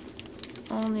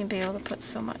only be able to put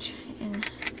so much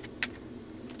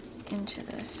into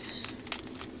this.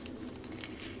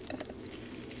 But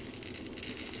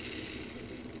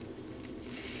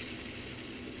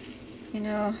you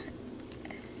know,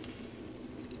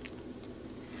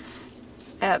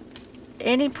 at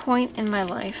any point in my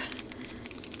life,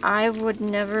 I would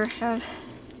never have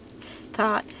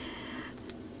thought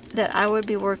that I would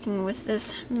be working with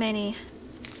this many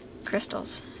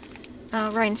crystals,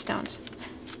 rhinestones.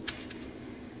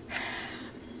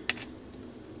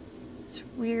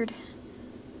 weird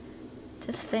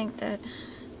to think that,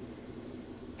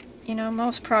 you know,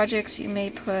 most projects you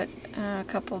may put a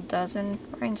couple dozen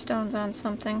rhinestones on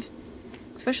something,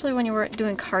 especially when you were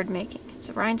doing card making. It's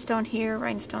a rhinestone here,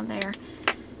 rhinestone there,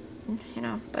 you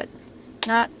know, but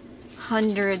not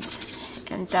hundreds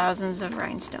and thousands of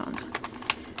rhinestones.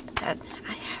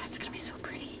 That's gonna be so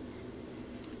pretty.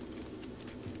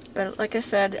 But like I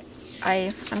said,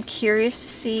 I'm curious to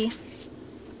see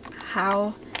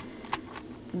how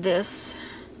this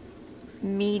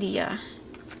media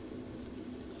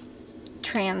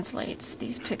translates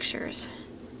these pictures.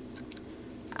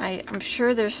 I'm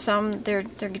sure there's some, they're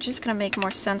just going to make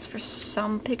more sense for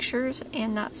some pictures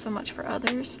and not so much for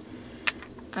others.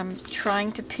 I'm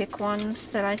trying to pick ones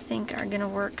that I think are going to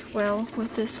work well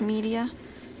with this media.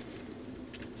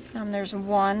 There's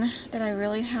one that I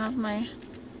really have my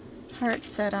heart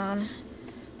set on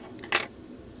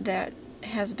that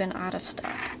has been out of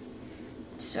stock.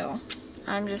 So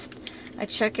I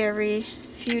check every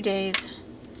few days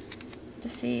to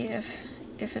see if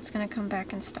it's going to come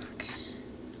back in stock.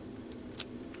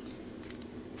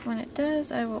 When it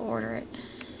does, I will order it.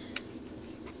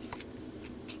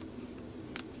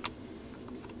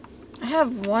 I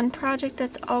have one project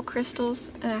that's all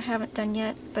crystals that I haven't done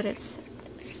yet, but it's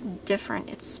different.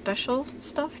 It's special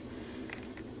stuff,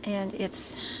 and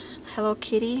it's Hello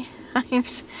Kitty.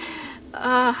 That's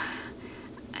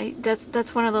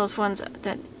one of those ones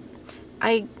that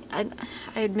I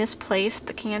had misplaced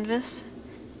the canvas.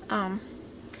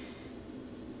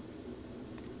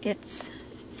 It's,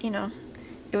 you know,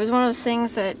 it was one of those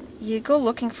things that you go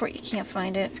looking for it, you can't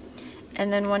find it,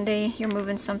 and then one day you're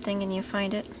moving something and you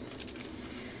find it.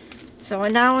 So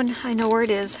now I know where it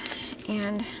is,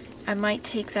 and I might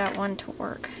take that one to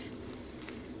work.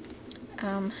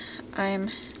 I'm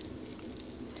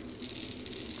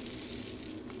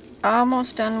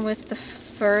almost done with the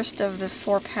first of the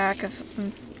 4-pack of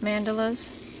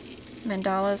mandalas.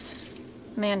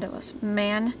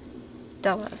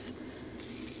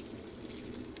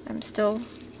 I'm still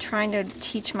trying to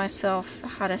teach myself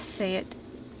how to say it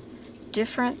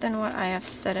different than what I have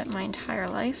said it my entire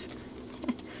life.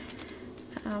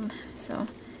 So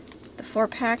the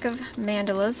 4-pack of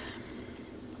mandalas.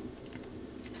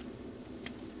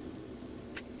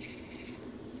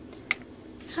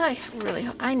 I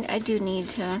do need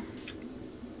to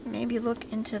maybe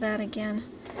look into that again.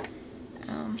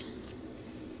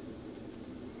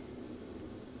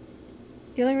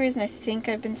 The only reason I think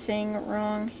I've been saying it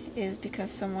wrong is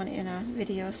because someone in a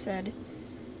video said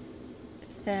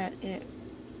that it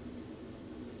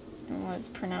was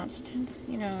pronounced,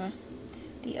 you know,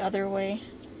 the other way,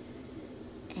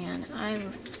 and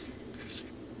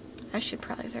I should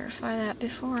probably verify that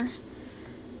before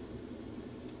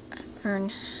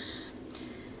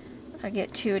I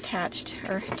get too attached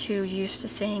or too used to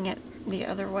saying it the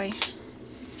other way.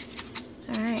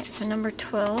 Alright, so number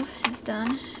 12 is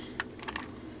done.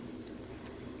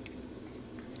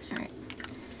 Alright,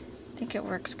 I think it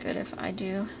works good if I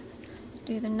do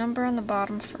the number on the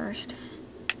bottom first,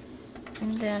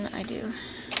 and then I do.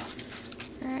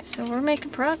 Alright, so we're making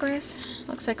progress.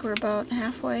 Looks like we're about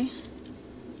halfway.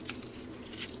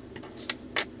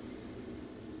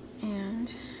 And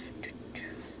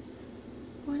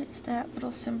what is that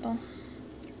little symbol?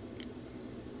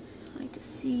 I like to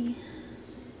see.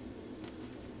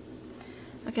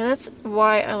 Okay, that's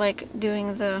why I like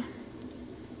doing the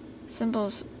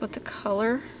symbols with the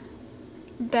color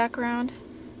background,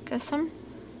 because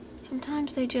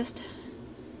sometimes they just...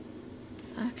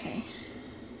 Okay.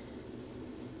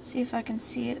 Let's see if I can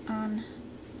see it on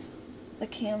the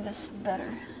canvas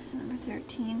better. So number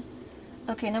 13.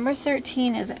 Okay, number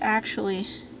 13 is actually...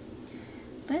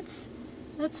 Let's...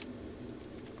 Okay,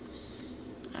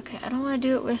 I don't want to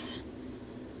do it with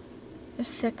the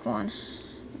thick one.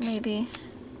 Maybe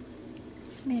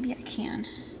I can.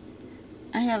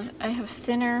 I have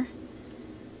thinner.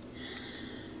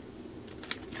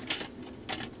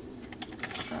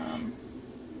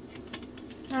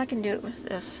 I can do it with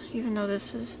this, even though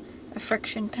this is a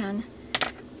friction pen.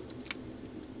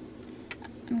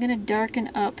 I'm gonna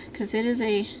darken up because it is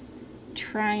a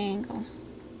triangle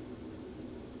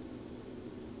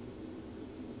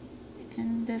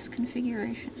in this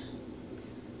configuration.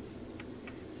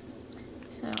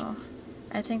 So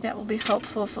I think that will be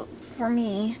helpful for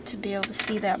me to be able to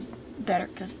see that better,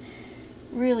 because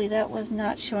really that was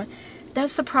not showing.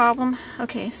 That's the problem.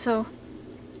 Okay, so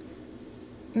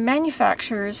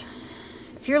manufacturers,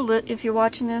 if you're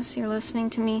watching this, you're listening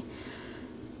to me,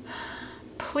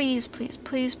 please, please,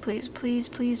 please, please, please,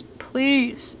 please,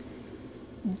 please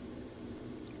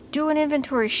do an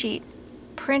inventory sheet.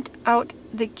 Print out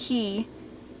the key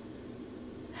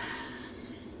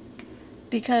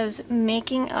because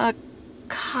making a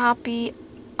copy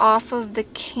off of the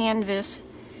canvas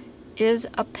is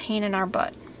a pain in our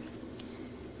butt.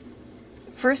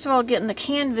 First of all, getting the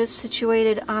canvas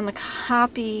situated on the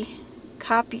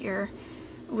copier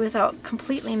without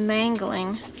completely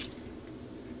mangling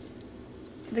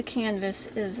the canvas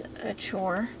is a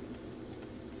chore.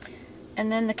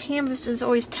 And then the canvas is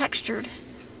always textured,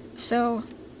 so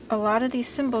a lot of these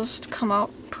symbols come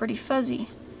out pretty fuzzy.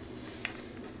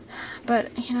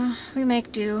 But you know, we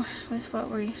make do with what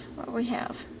we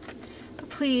have. But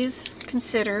please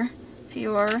consider, if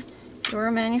you're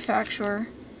a manufacturer,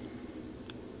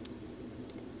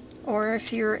 or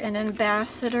if you're an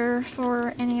ambassador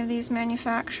for any of these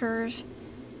manufacturers,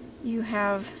 you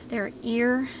have their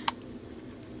ear,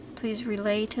 please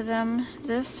relay to them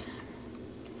this,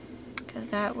 because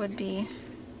that would be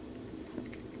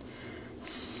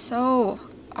so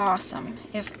awesome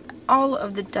if all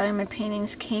of the diamond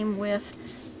paintings came with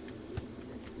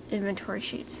inventory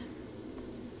sheets,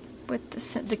 with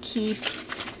the key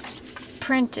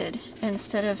printed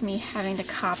instead of me having to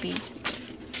copy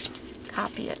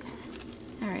it.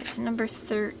 Alright, so number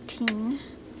 13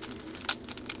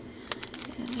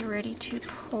 is ready to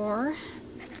pour. Am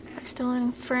I still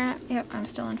in frame? Yep, I'm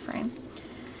still in frame.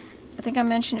 I think I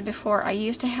mentioned it before. I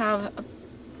used to have a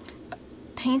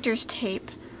painter's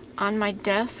tape on my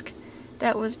desk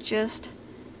that was just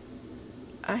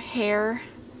a hair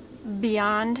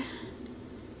beyond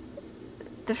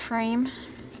the frame,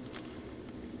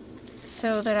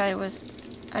 so that I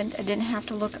didn't have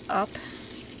to look up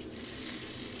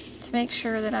to make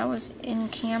sure that I was in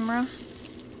camera.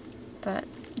 But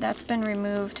that's been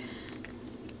removed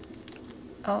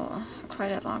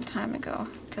quite a long time ago,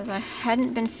 because I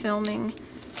hadn't been filming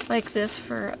like this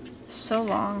for so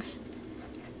long,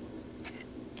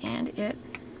 and it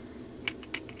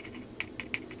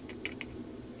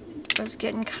was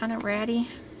getting kind of ratty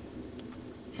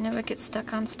and it would get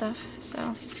stuck on stuff,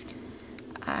 so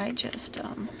I just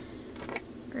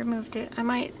removed it.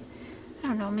 I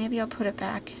don't know, maybe I'll put it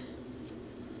back.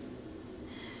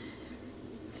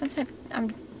 Since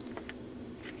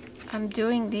I'm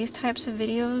doing these types of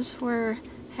videos where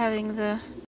having the,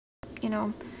 you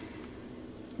know,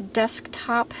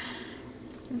 desktop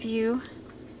view.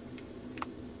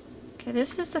 Okay,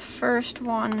 this is the first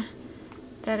one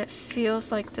that it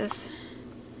feels like this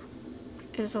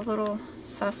is a little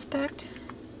suspect,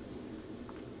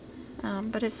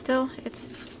 but it's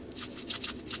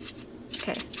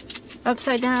okay.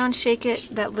 Upside down, shake it,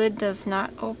 that lid does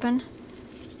not open,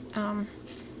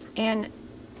 and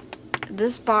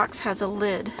this box has a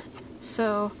lid,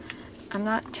 so I'm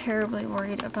not terribly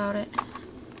worried about it.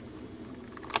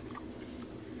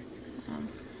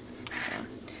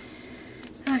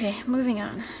 Okay, moving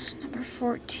on. Number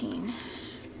 14.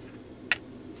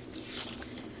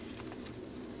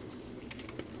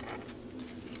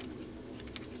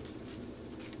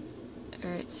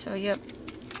 Alright, so yep,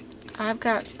 I've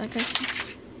got, like I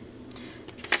said,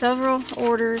 several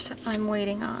orders I'm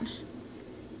waiting on.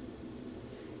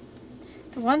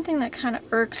 The one thing that kind of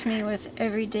irks me with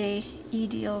everyday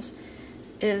e-deals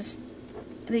is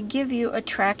they give you a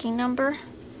tracking number,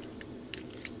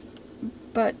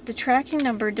 but the tracking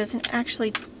number doesn't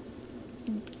actually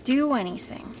do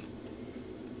anything.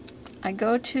 I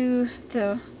go to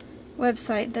the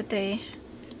website that they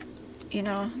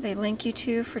link you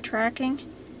to for tracking,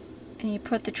 and you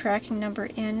put the tracking number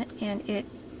in, and it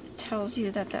tells you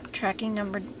that that tracking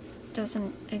number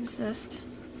doesn't exist.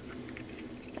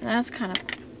 And that's kind of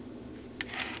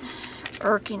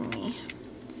irking me.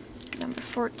 Number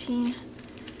 14.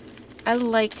 I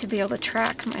like to be able to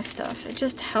track my stuff. It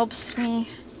just helps me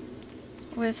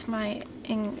with my,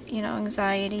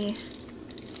 anxiety.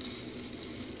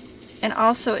 And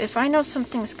also, if I know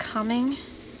something's coming,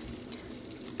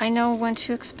 I know when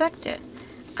to expect it.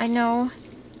 I know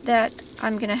that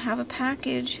I'm going to have a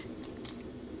package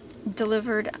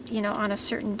delivered, on a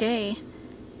certain day.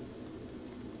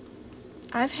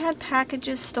 I've had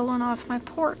packages stolen off my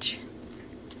porch.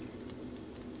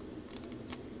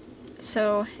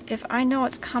 So if I know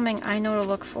it's coming, I know to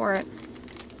look for it.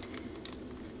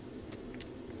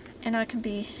 And I can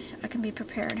be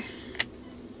prepared.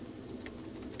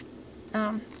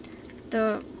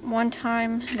 The one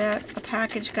time that a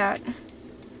package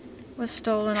was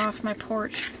stolen off my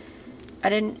porch,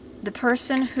 the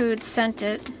person who'd sent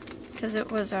it, because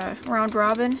it was a round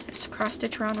robin, it's a cross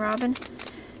stitch round robin,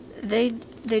 they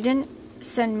didn't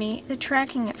send me the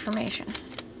tracking information.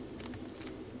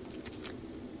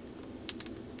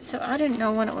 So I didn't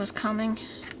know when it was coming.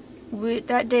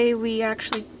 That day we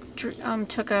actually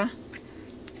took a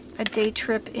a day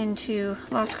trip into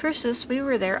Las Cruces. We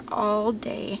were there all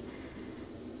day,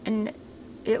 and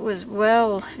it was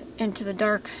well into the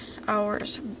dark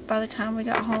hours by the time we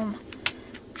got home.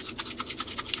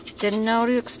 Didn't know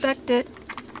to expect it,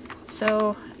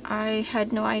 so I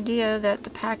had no idea that the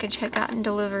package had gotten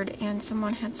delivered and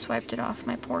someone had swiped it off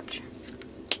my porch.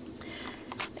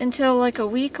 Until like a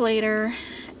week later,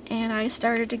 and I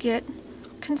started to get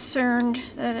concerned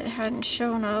that it hadn't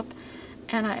shown up,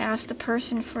 and I asked the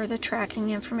person for the tracking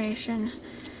information,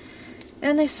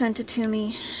 and they sent it to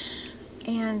me,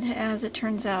 and as it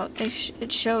turns out,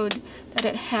 it showed that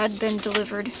it had been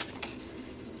delivered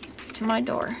to my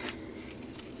door.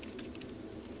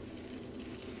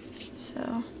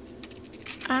 So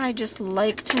I just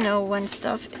like to know when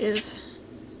stuff is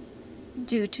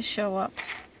due to show up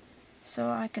so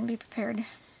I can be prepared.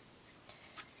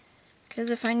 Because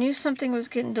if I knew something was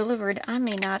getting delivered, I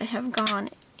may not have gone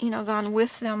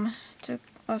with them to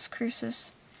Las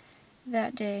Cruces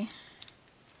that day.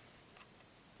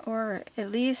 Or at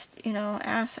least,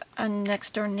 ask a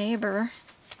next door neighbor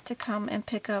to come and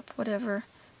pick up whatever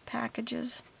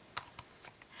packages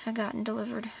had gotten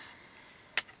delivered.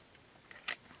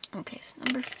 Okay, so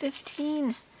number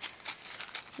 15.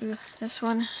 Ooh, this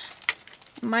one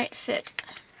might fit.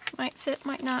 Might fit,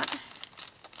 might not.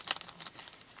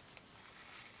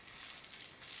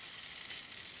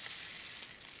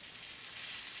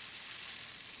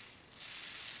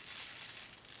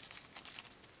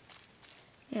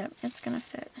 Yep, it's gonna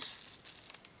fit.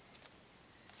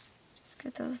 Just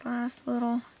get those last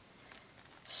little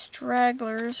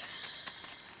stragglers.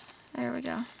 There we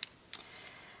go.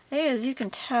 Hey, as you can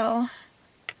tell,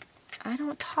 I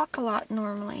don't talk a lot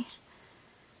normally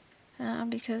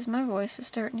because my voice is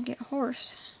starting to get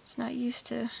hoarse. It's not used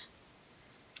to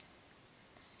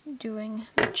doing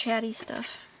the chatty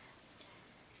stuff,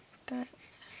 but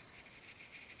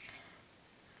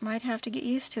might have to get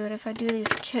used to it if I do these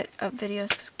kit up videos,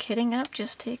 because kitting up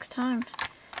just takes time.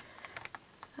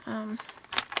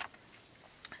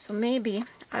 So maybe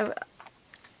I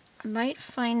might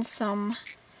find some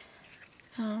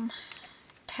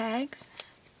tags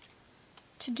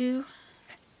to do.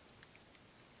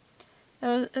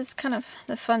 That's kind of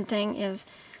the fun thing, is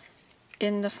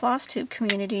in the floss tube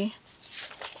community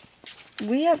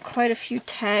we have quite a few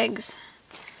tags,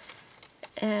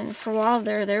 and for a while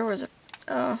there was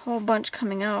a whole bunch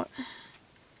coming out.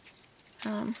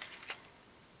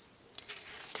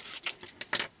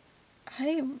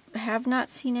 I have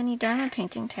not seen any diamond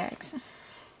painting tags.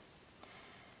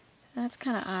 That's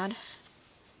kind of odd.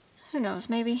 Who knows,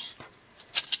 maybe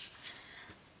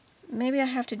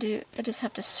I just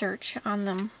have to search on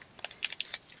them.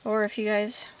 Or if you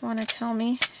guys want to tell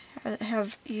me,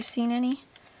 have you seen any?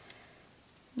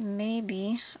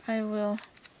 Maybe I will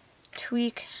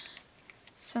tweak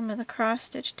some of the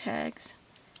cross-stitch tags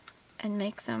and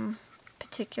make them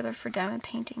particular for diamond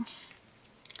painting.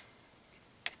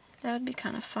 That would be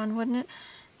kind of fun, wouldn't it?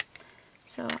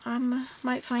 So I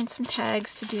might find some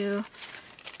tags to do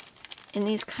in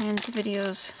these kinds of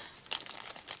videos,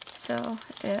 so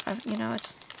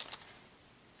it's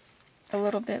a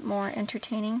little bit more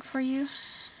entertaining for you,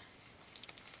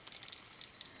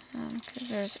 because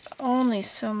there's only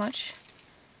so much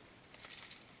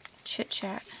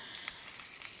chit-chat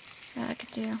that I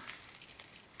could do.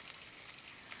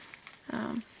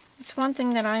 It's one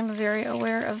thing that I'm very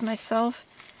aware of myself.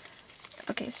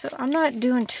 Okay, so I'm not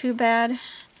doing too bad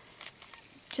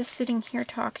just sitting here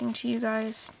talking to you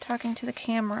guys, talking to the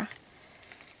camera.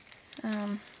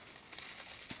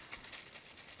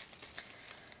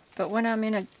 But when I'm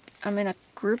in a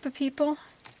group of people,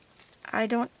 I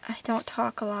don't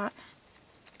talk a lot.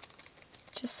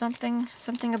 Just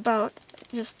something about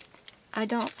I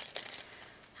don't.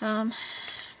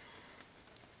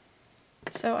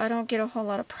 So I don't get a whole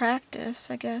lot of practice,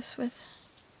 I guess, with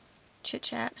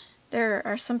chit-chat. There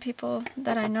are some people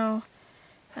that I know,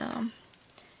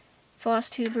 floss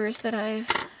tubers that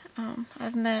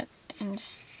I've met and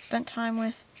spent time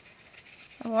with.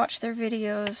 I watch their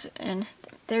videos, and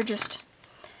they're just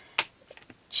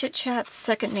chit-chat's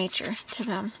second nature to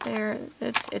them.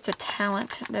 It's a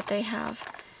talent that they have.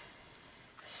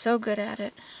 So good at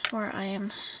it, where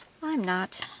I'm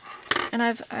not, and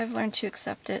I've learned to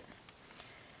accept it.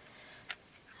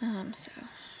 So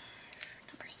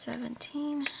number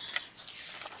 17.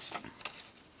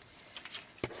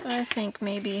 So I think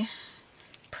maybe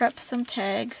prep some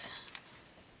tags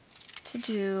to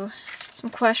do some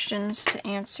questions to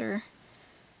answer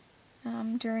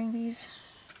during these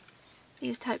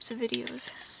types of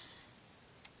videos.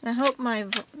 And I hope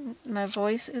my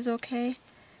voice is okay.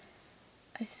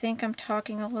 I think I'm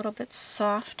talking a little bit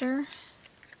softer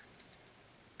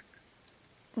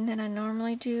than I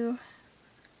normally do.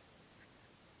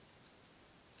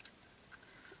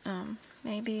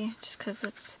 Maybe just because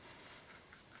it's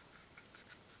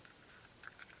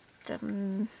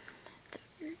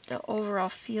the overall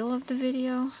feel of the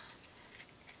video.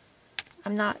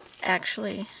 I'm not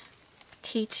actually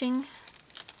teaching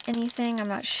anything. I'm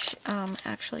not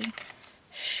actually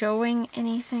showing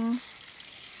anything.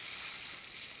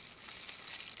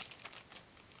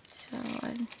 So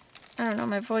I don't know,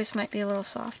 my voice might be a little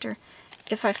softer.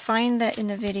 If I find that in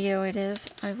the video it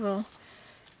is, I will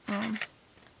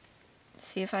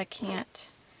see if I can't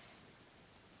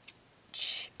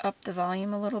up the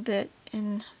volume a little bit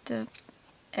in the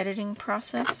editing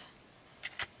process.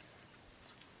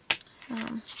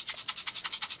 I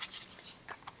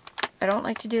don't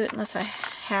like to do it unless I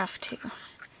have to,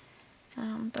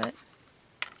 but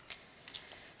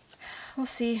we'll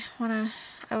see. I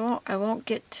won't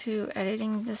get to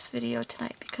editing this video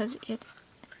tonight because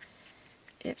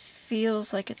it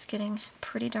feels like it's getting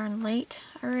pretty darn late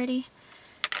already,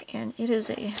 and it's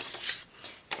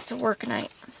a work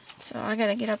night, so I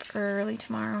gotta get up early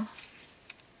tomorrow.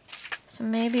 So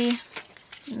maybe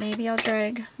I'll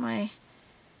drag my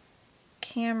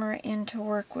camera into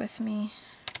work with me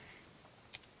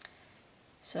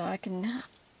so I can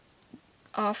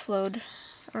offload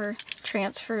or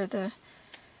transfer the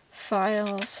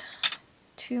files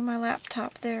to my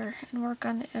laptop there and work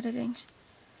on the editing.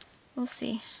 We'll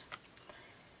see.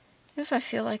 If I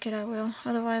feel like it, I will.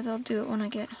 Otherwise, I'll do it when I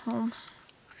get home.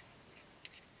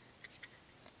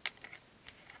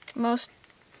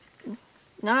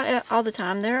 Not all the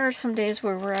time. There are some days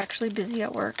where we're actually busy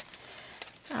at work.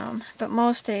 But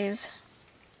most days,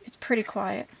 it's pretty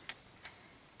quiet.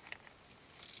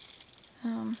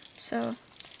 So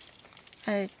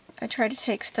I try to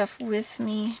take stuff with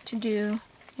me to do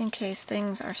in case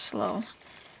things are slow.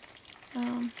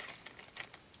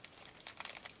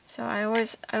 So I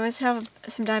always have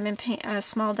some a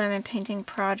small diamond painting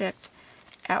project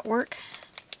at work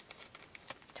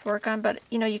to work on, but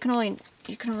you know, you can only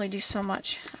do so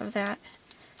much of that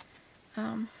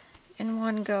in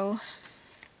one go.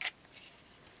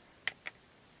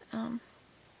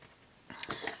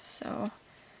 So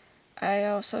I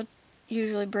also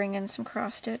usually bring in some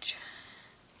cross stitch,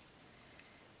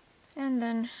 and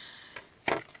then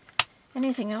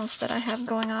anything else that I have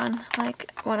going on, like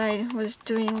when I was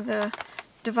doing the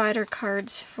divider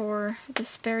cards for the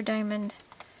spare diamond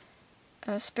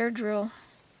spare drill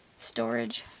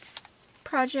storage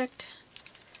project.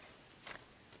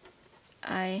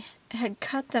 I had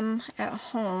cut them at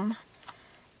home,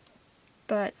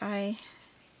 but I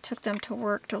took them to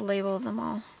work to label them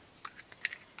all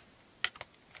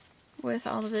with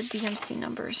all of the DMC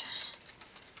numbers.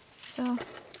 So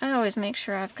I always make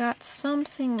sure I've got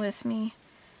something with me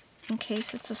in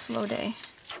case it's a slow day.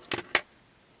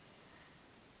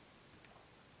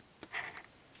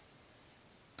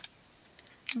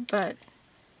 But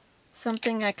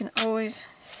something I can always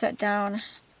set down,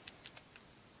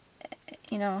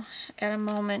 you know, at a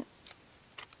moment,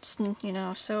 you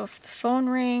know, so if the phone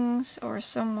rings or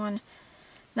someone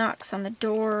knocks on the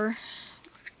door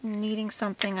needing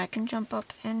something, I can jump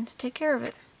up and take care of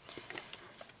it.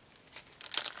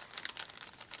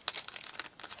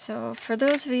 So for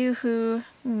those of you who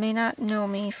may not know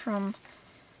me from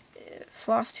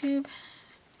FlossTube,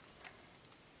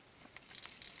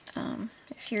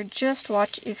 if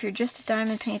you're just a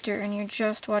diamond painter and you're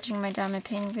just watching my diamond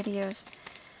painting videos,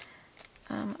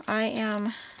 I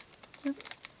am, there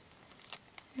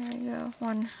we go,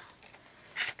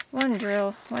 one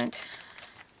drill went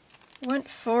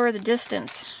for the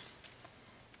distance.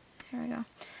 There we go.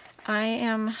 I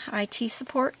am IT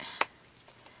support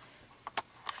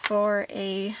for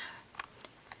a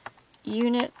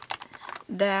unit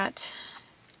that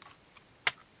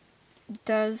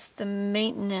does the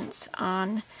maintenance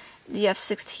on the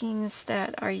F-16s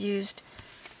that are used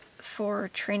for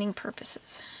training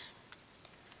purposes.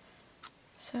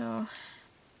 So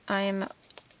I am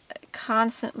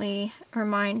constantly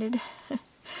reminded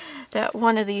that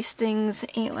one of these things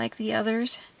ain't like the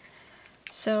others.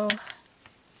 So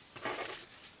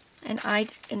an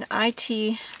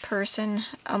IT person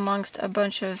amongst a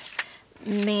bunch of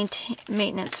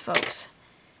maintenance folks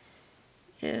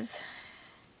is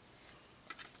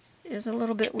a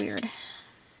little bit weird.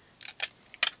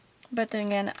 But then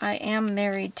again, I am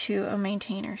married to a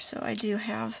maintainer, so I do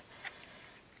have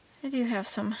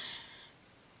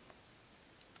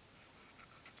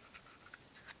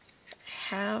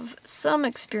some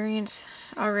experience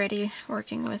already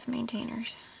working with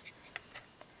maintainers.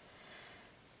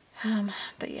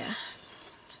 But yeah.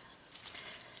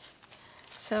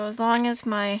 So as long as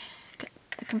the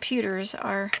computers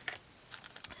are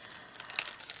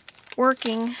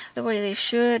working the way they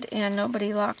should, and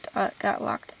nobody got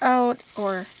locked out,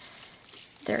 or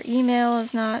their email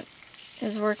is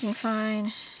working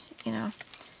fine, you know,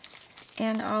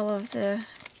 and all of the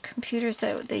computers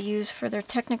that they use for their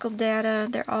technical data,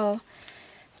 they're all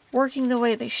working the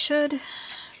way they should.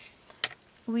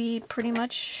 We pretty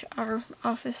much, our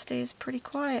office stays pretty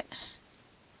quiet.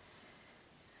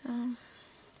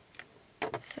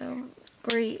 So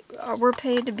we're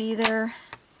paid to be there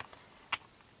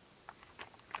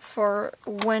for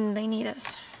when they need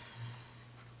us.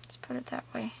 Let's put it that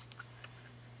way.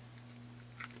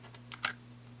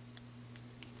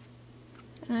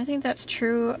 And I think that's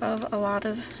true of a lot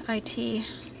of IT. You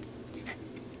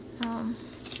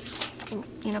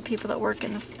know, people that work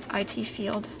in the IT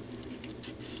field.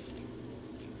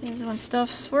 Is when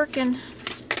stuff's working,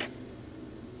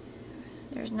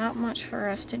 there's not much for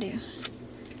us to do.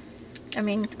 I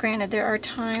mean, granted, there are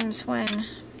times when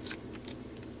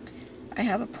I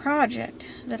have a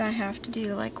project that I have to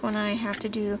do, like when I have to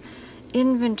do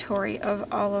inventory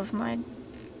of all of my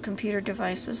computer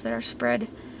devices that are spread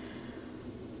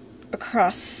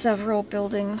across several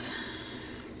buildings.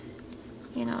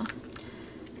 You know,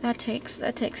 that takes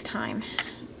time.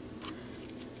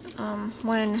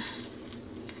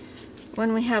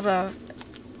 When we have a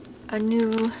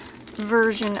new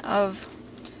version of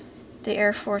the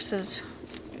Air Force's,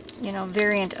 you know,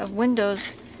 variant of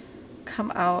Windows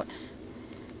come out,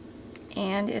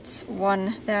 and it's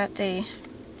one that they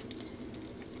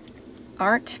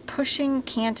aren't pushing,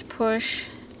 can't push.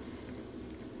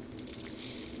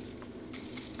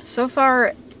 So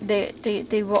far,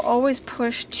 they will always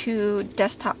push to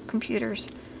desktop computers.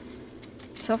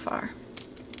 So far,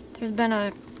 there's been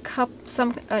a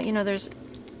you know, there's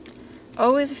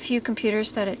always a few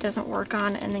computers that it doesn't work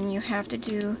on, and then you have to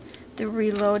do the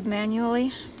reload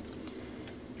manually.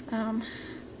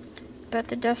 But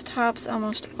the desktops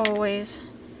almost always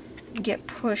get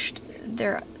pushed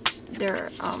their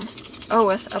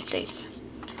OS updates.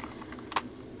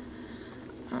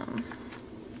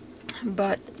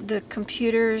 But the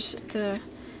computers, the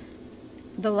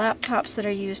laptops that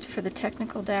are used for the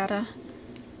technical data,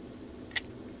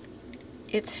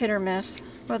 it's hit or miss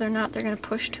whether or not they're going to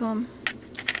push to them.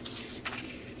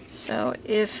 So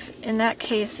if, in that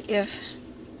case, if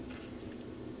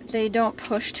they don't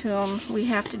push to them, we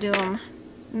have to do them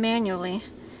manually,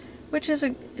 which is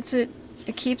it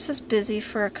keeps us busy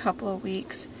for a couple of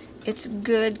weeks. It's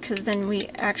good because then we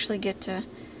actually get to,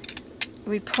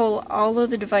 we pull all of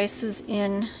the devices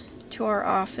in to our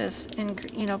office in,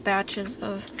 you know, batches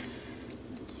of,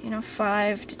 you know,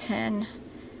 5 to 10,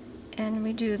 and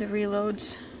we do the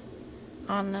reloads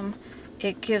on them.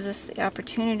 It gives us the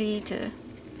opportunity to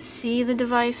see the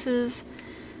devices,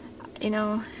 you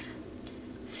know,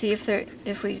 see if they're,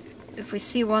 if we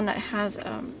see one that has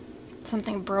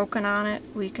something broken on it,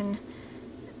 we can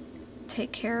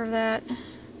take care of that.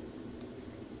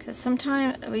 Because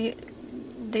sometimes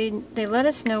they let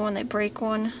us know when they break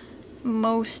one,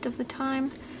 most of the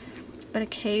time, but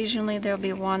occasionally there'll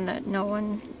be one that no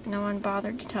one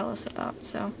bothered to tell us about.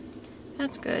 So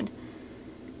that's good.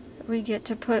 We get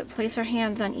to place our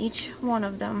hands on each one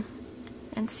of them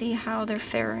and see how they're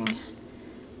faring.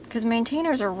 Because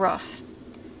maintainers are rough.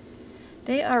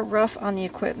 They are rough on the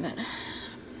equipment.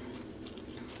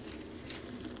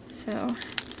 So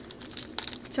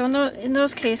in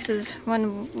those cases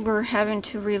when we're having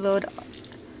to reload,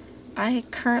 I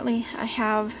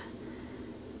have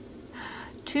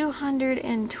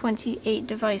 228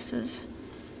 devices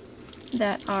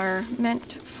that are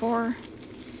meant for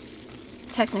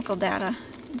technical data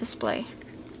display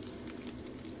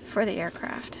for the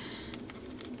aircraft.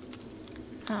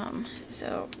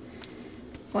 So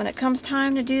when it comes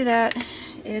time to do that,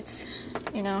 it's,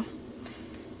 you know,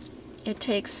 it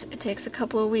takes a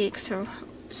couple of weeks to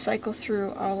cycle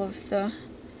through all of the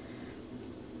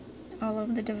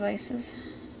devices.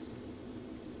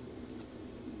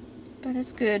 But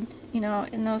it's good, you know,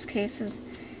 in those cases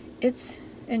it's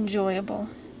enjoyable,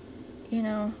 you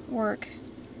know, work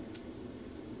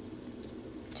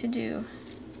to do.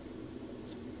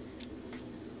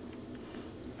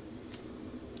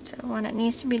 So when it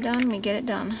needs to be done, we get it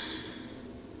done.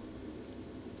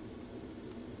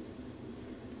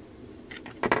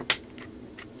 Okay,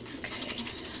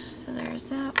 so there's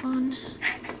that one.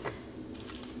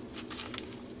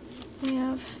 We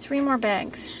have 3 more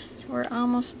bags, so we're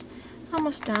almost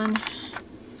done.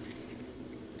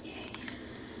 Yay.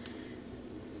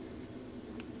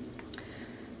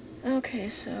 Okay,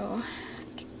 so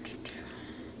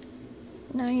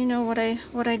now you know what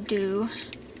I do.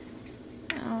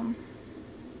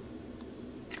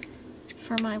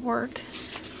 for my work.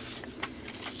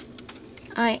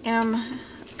 I am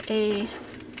a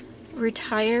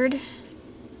retired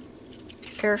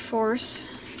Air Force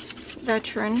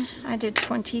veteran. I did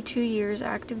 22 years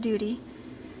active duty,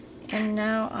 and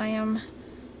now I am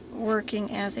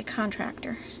working as a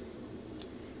contractor,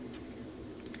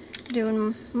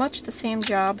 doing much the same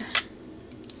job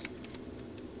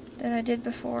that I did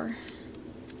before.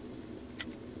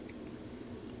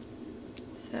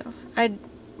 So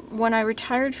when I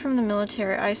retired from the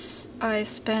military, I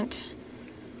spent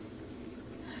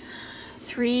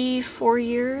 3-4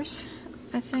 years,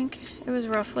 I think it was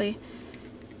roughly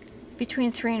between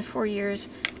 3 and 4 years,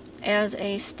 as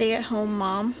a stay-at-home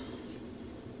mom,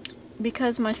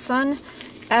 because my son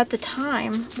at the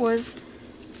time was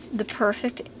the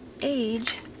perfect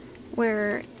age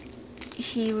where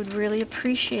he would really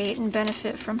appreciate and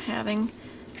benefit from having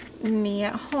me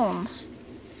at home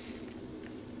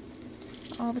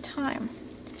all the time.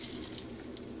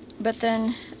 But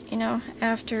then, you know,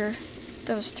 after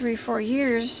those 3-4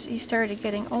 years, he started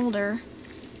getting older.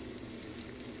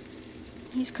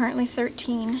 He's currently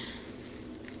 13,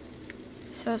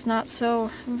 so it's not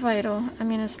so vital. I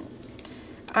mean,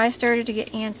 I started to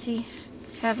get antsy,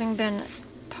 having been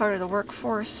part of the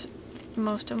workforce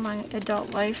most of my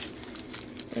adult life.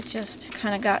 It just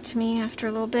kind of got to me after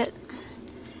a little bit.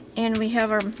 And we have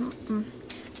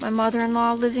my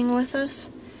mother-in-law living with us,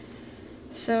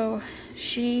 so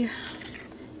she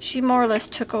more or less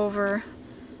took over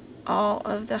all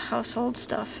of the household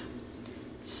stuff.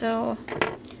 So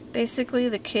basically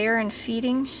the care and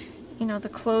feeding, you know,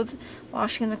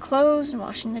 washing the clothes and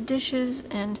washing the dishes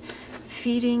and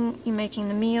feeding, making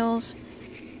the meals,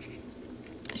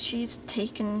 she's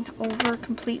taken over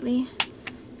completely.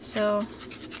 So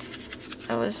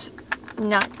I was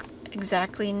not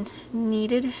exactly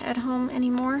needed at home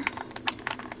anymore.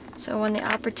 So when the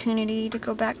opportunity to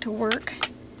go back to work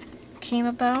came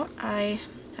about, I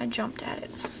jumped at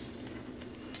it.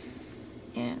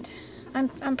 And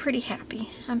I'm pretty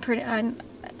happy. I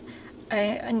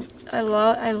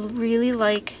really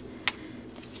like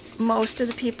most of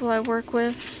the people I work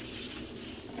with,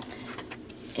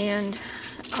 and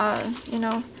you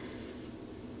know,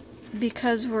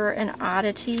 because we're an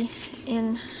oddity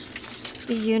in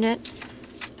the unit,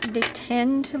 they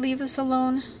tend to leave us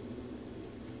alone,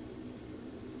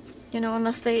 you know,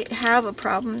 unless they have a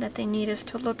problem that they need us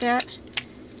to look at.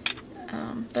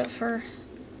 But for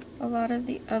a lot of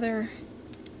the other,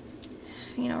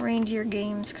 you know, reindeer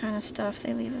games kind of stuff,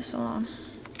 they leave us alone.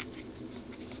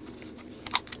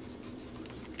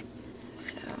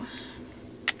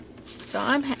 So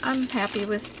I'm happy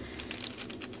with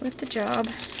the job.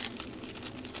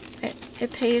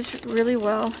 It pays really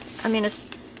well. I mean,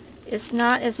 it's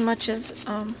not as much as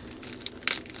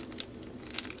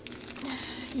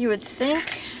you would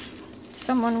think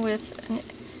someone with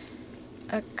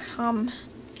a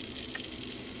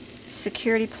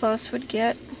Security Plus would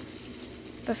get,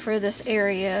 but for this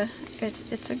area,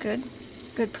 it's a good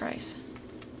price.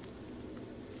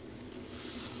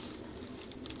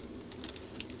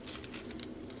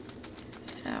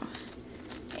 So,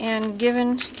 and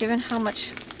given how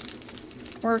much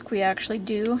work we actually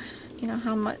do, you know,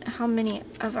 how many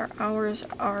of our hours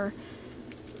are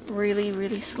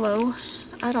really slow,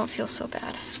 I don't feel so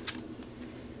bad.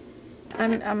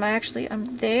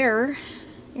 I'm there,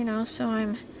 you know, so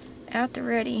I'm at the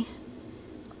ready.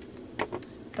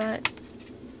 But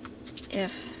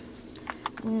if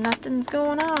nothing's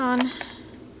going on,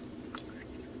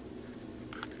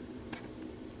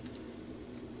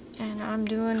 and I'm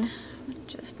doing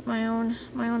just my own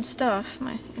stuff,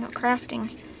 you know,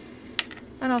 crafting,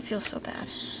 I don't feel so bad.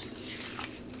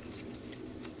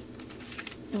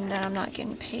 And that I'm not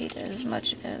getting paid as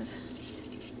much as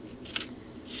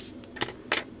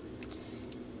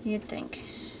you'd think.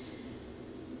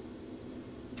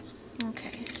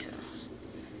 Okay, so,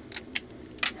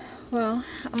 well,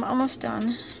 I'm almost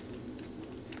done.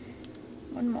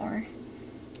 One more.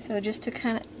 So just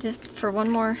for one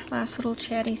more last little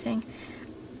chatty thing,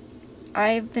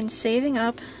 I've been saving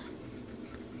up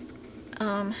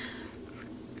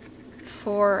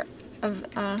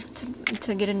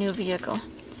to get a new vehicle.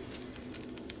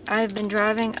 I've been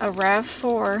driving a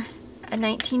RAV4, a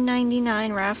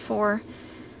 1999 RAV4,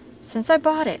 since I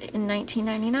bought it in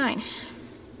 1999.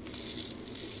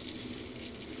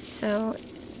 So,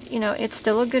 you know, it's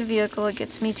still a good vehicle. It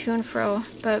gets me to and fro,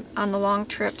 but on the long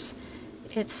trips,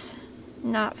 it's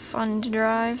not fun to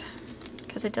drive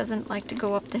because it doesn't like to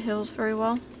go up the hills very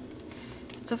well.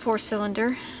 It's a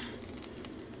 4-cylinder.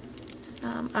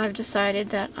 I've decided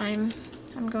that I'm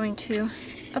going to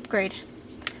upgrade,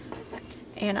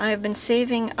 And I've been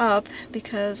saving up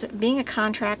because being a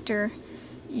contractor,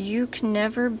 you can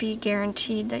never be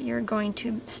guaranteed that you're going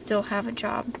to still have a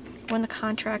job when the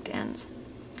contract ends.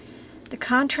 The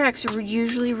contracts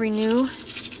usually renew,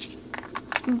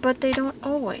 but they don't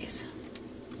always,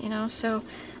 you know, so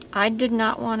I did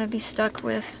not want to be stuck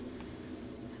with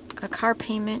a car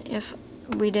payment if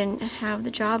we didn't have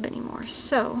the job anymore.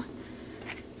 So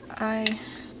I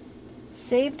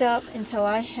saved up until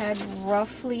I had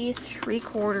roughly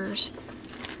 3/4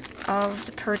 of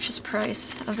the purchase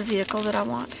price of the vehicle that I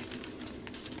want.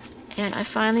 And I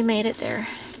finally made it there.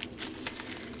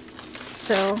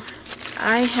 So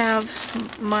I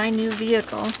have my new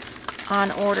vehicle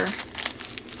on order.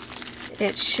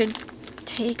 It should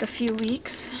take a few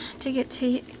weeks to get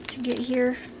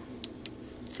here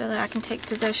so that I can take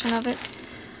possession of it.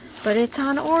 But it's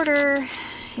on order.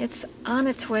 It's on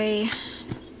its way.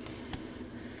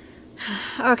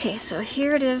 Okay, so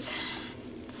here it is.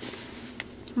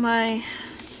 My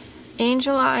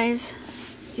Angel Eyes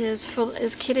is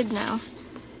kitted now.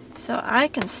 So I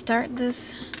can start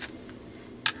this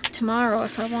tomorrow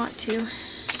if I want to.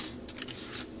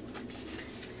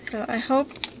 So I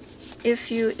hope if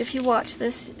you watch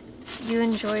this, you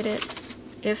enjoyed it.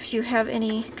 If you have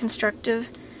any constructive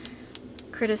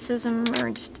criticism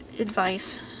or just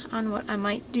advice on what I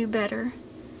might do better,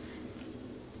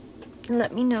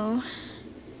 let me know.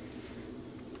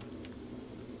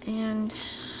 And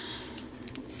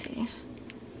let's see,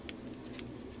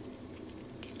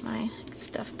 get my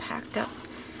stuff packed up.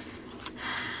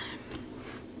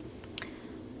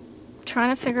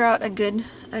 Trying to figure out a good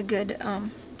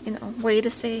you know, way to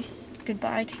say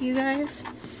goodbye to you guys,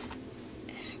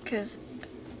 because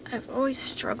I've always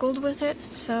struggled with it.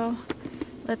 So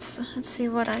let's see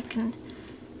what I can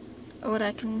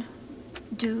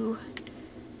do.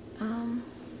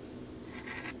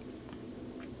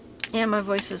 Yeah, my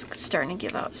voice is starting to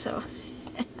give out, so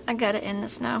I gotta end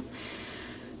this now.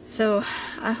 So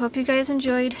I hope you guys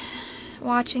enjoyed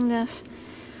watching this.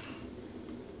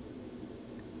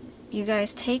 You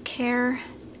guys take care.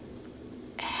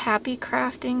 Happy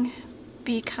crafting.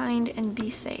 Be kind and be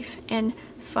safe. And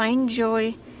find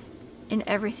joy in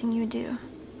everything you do.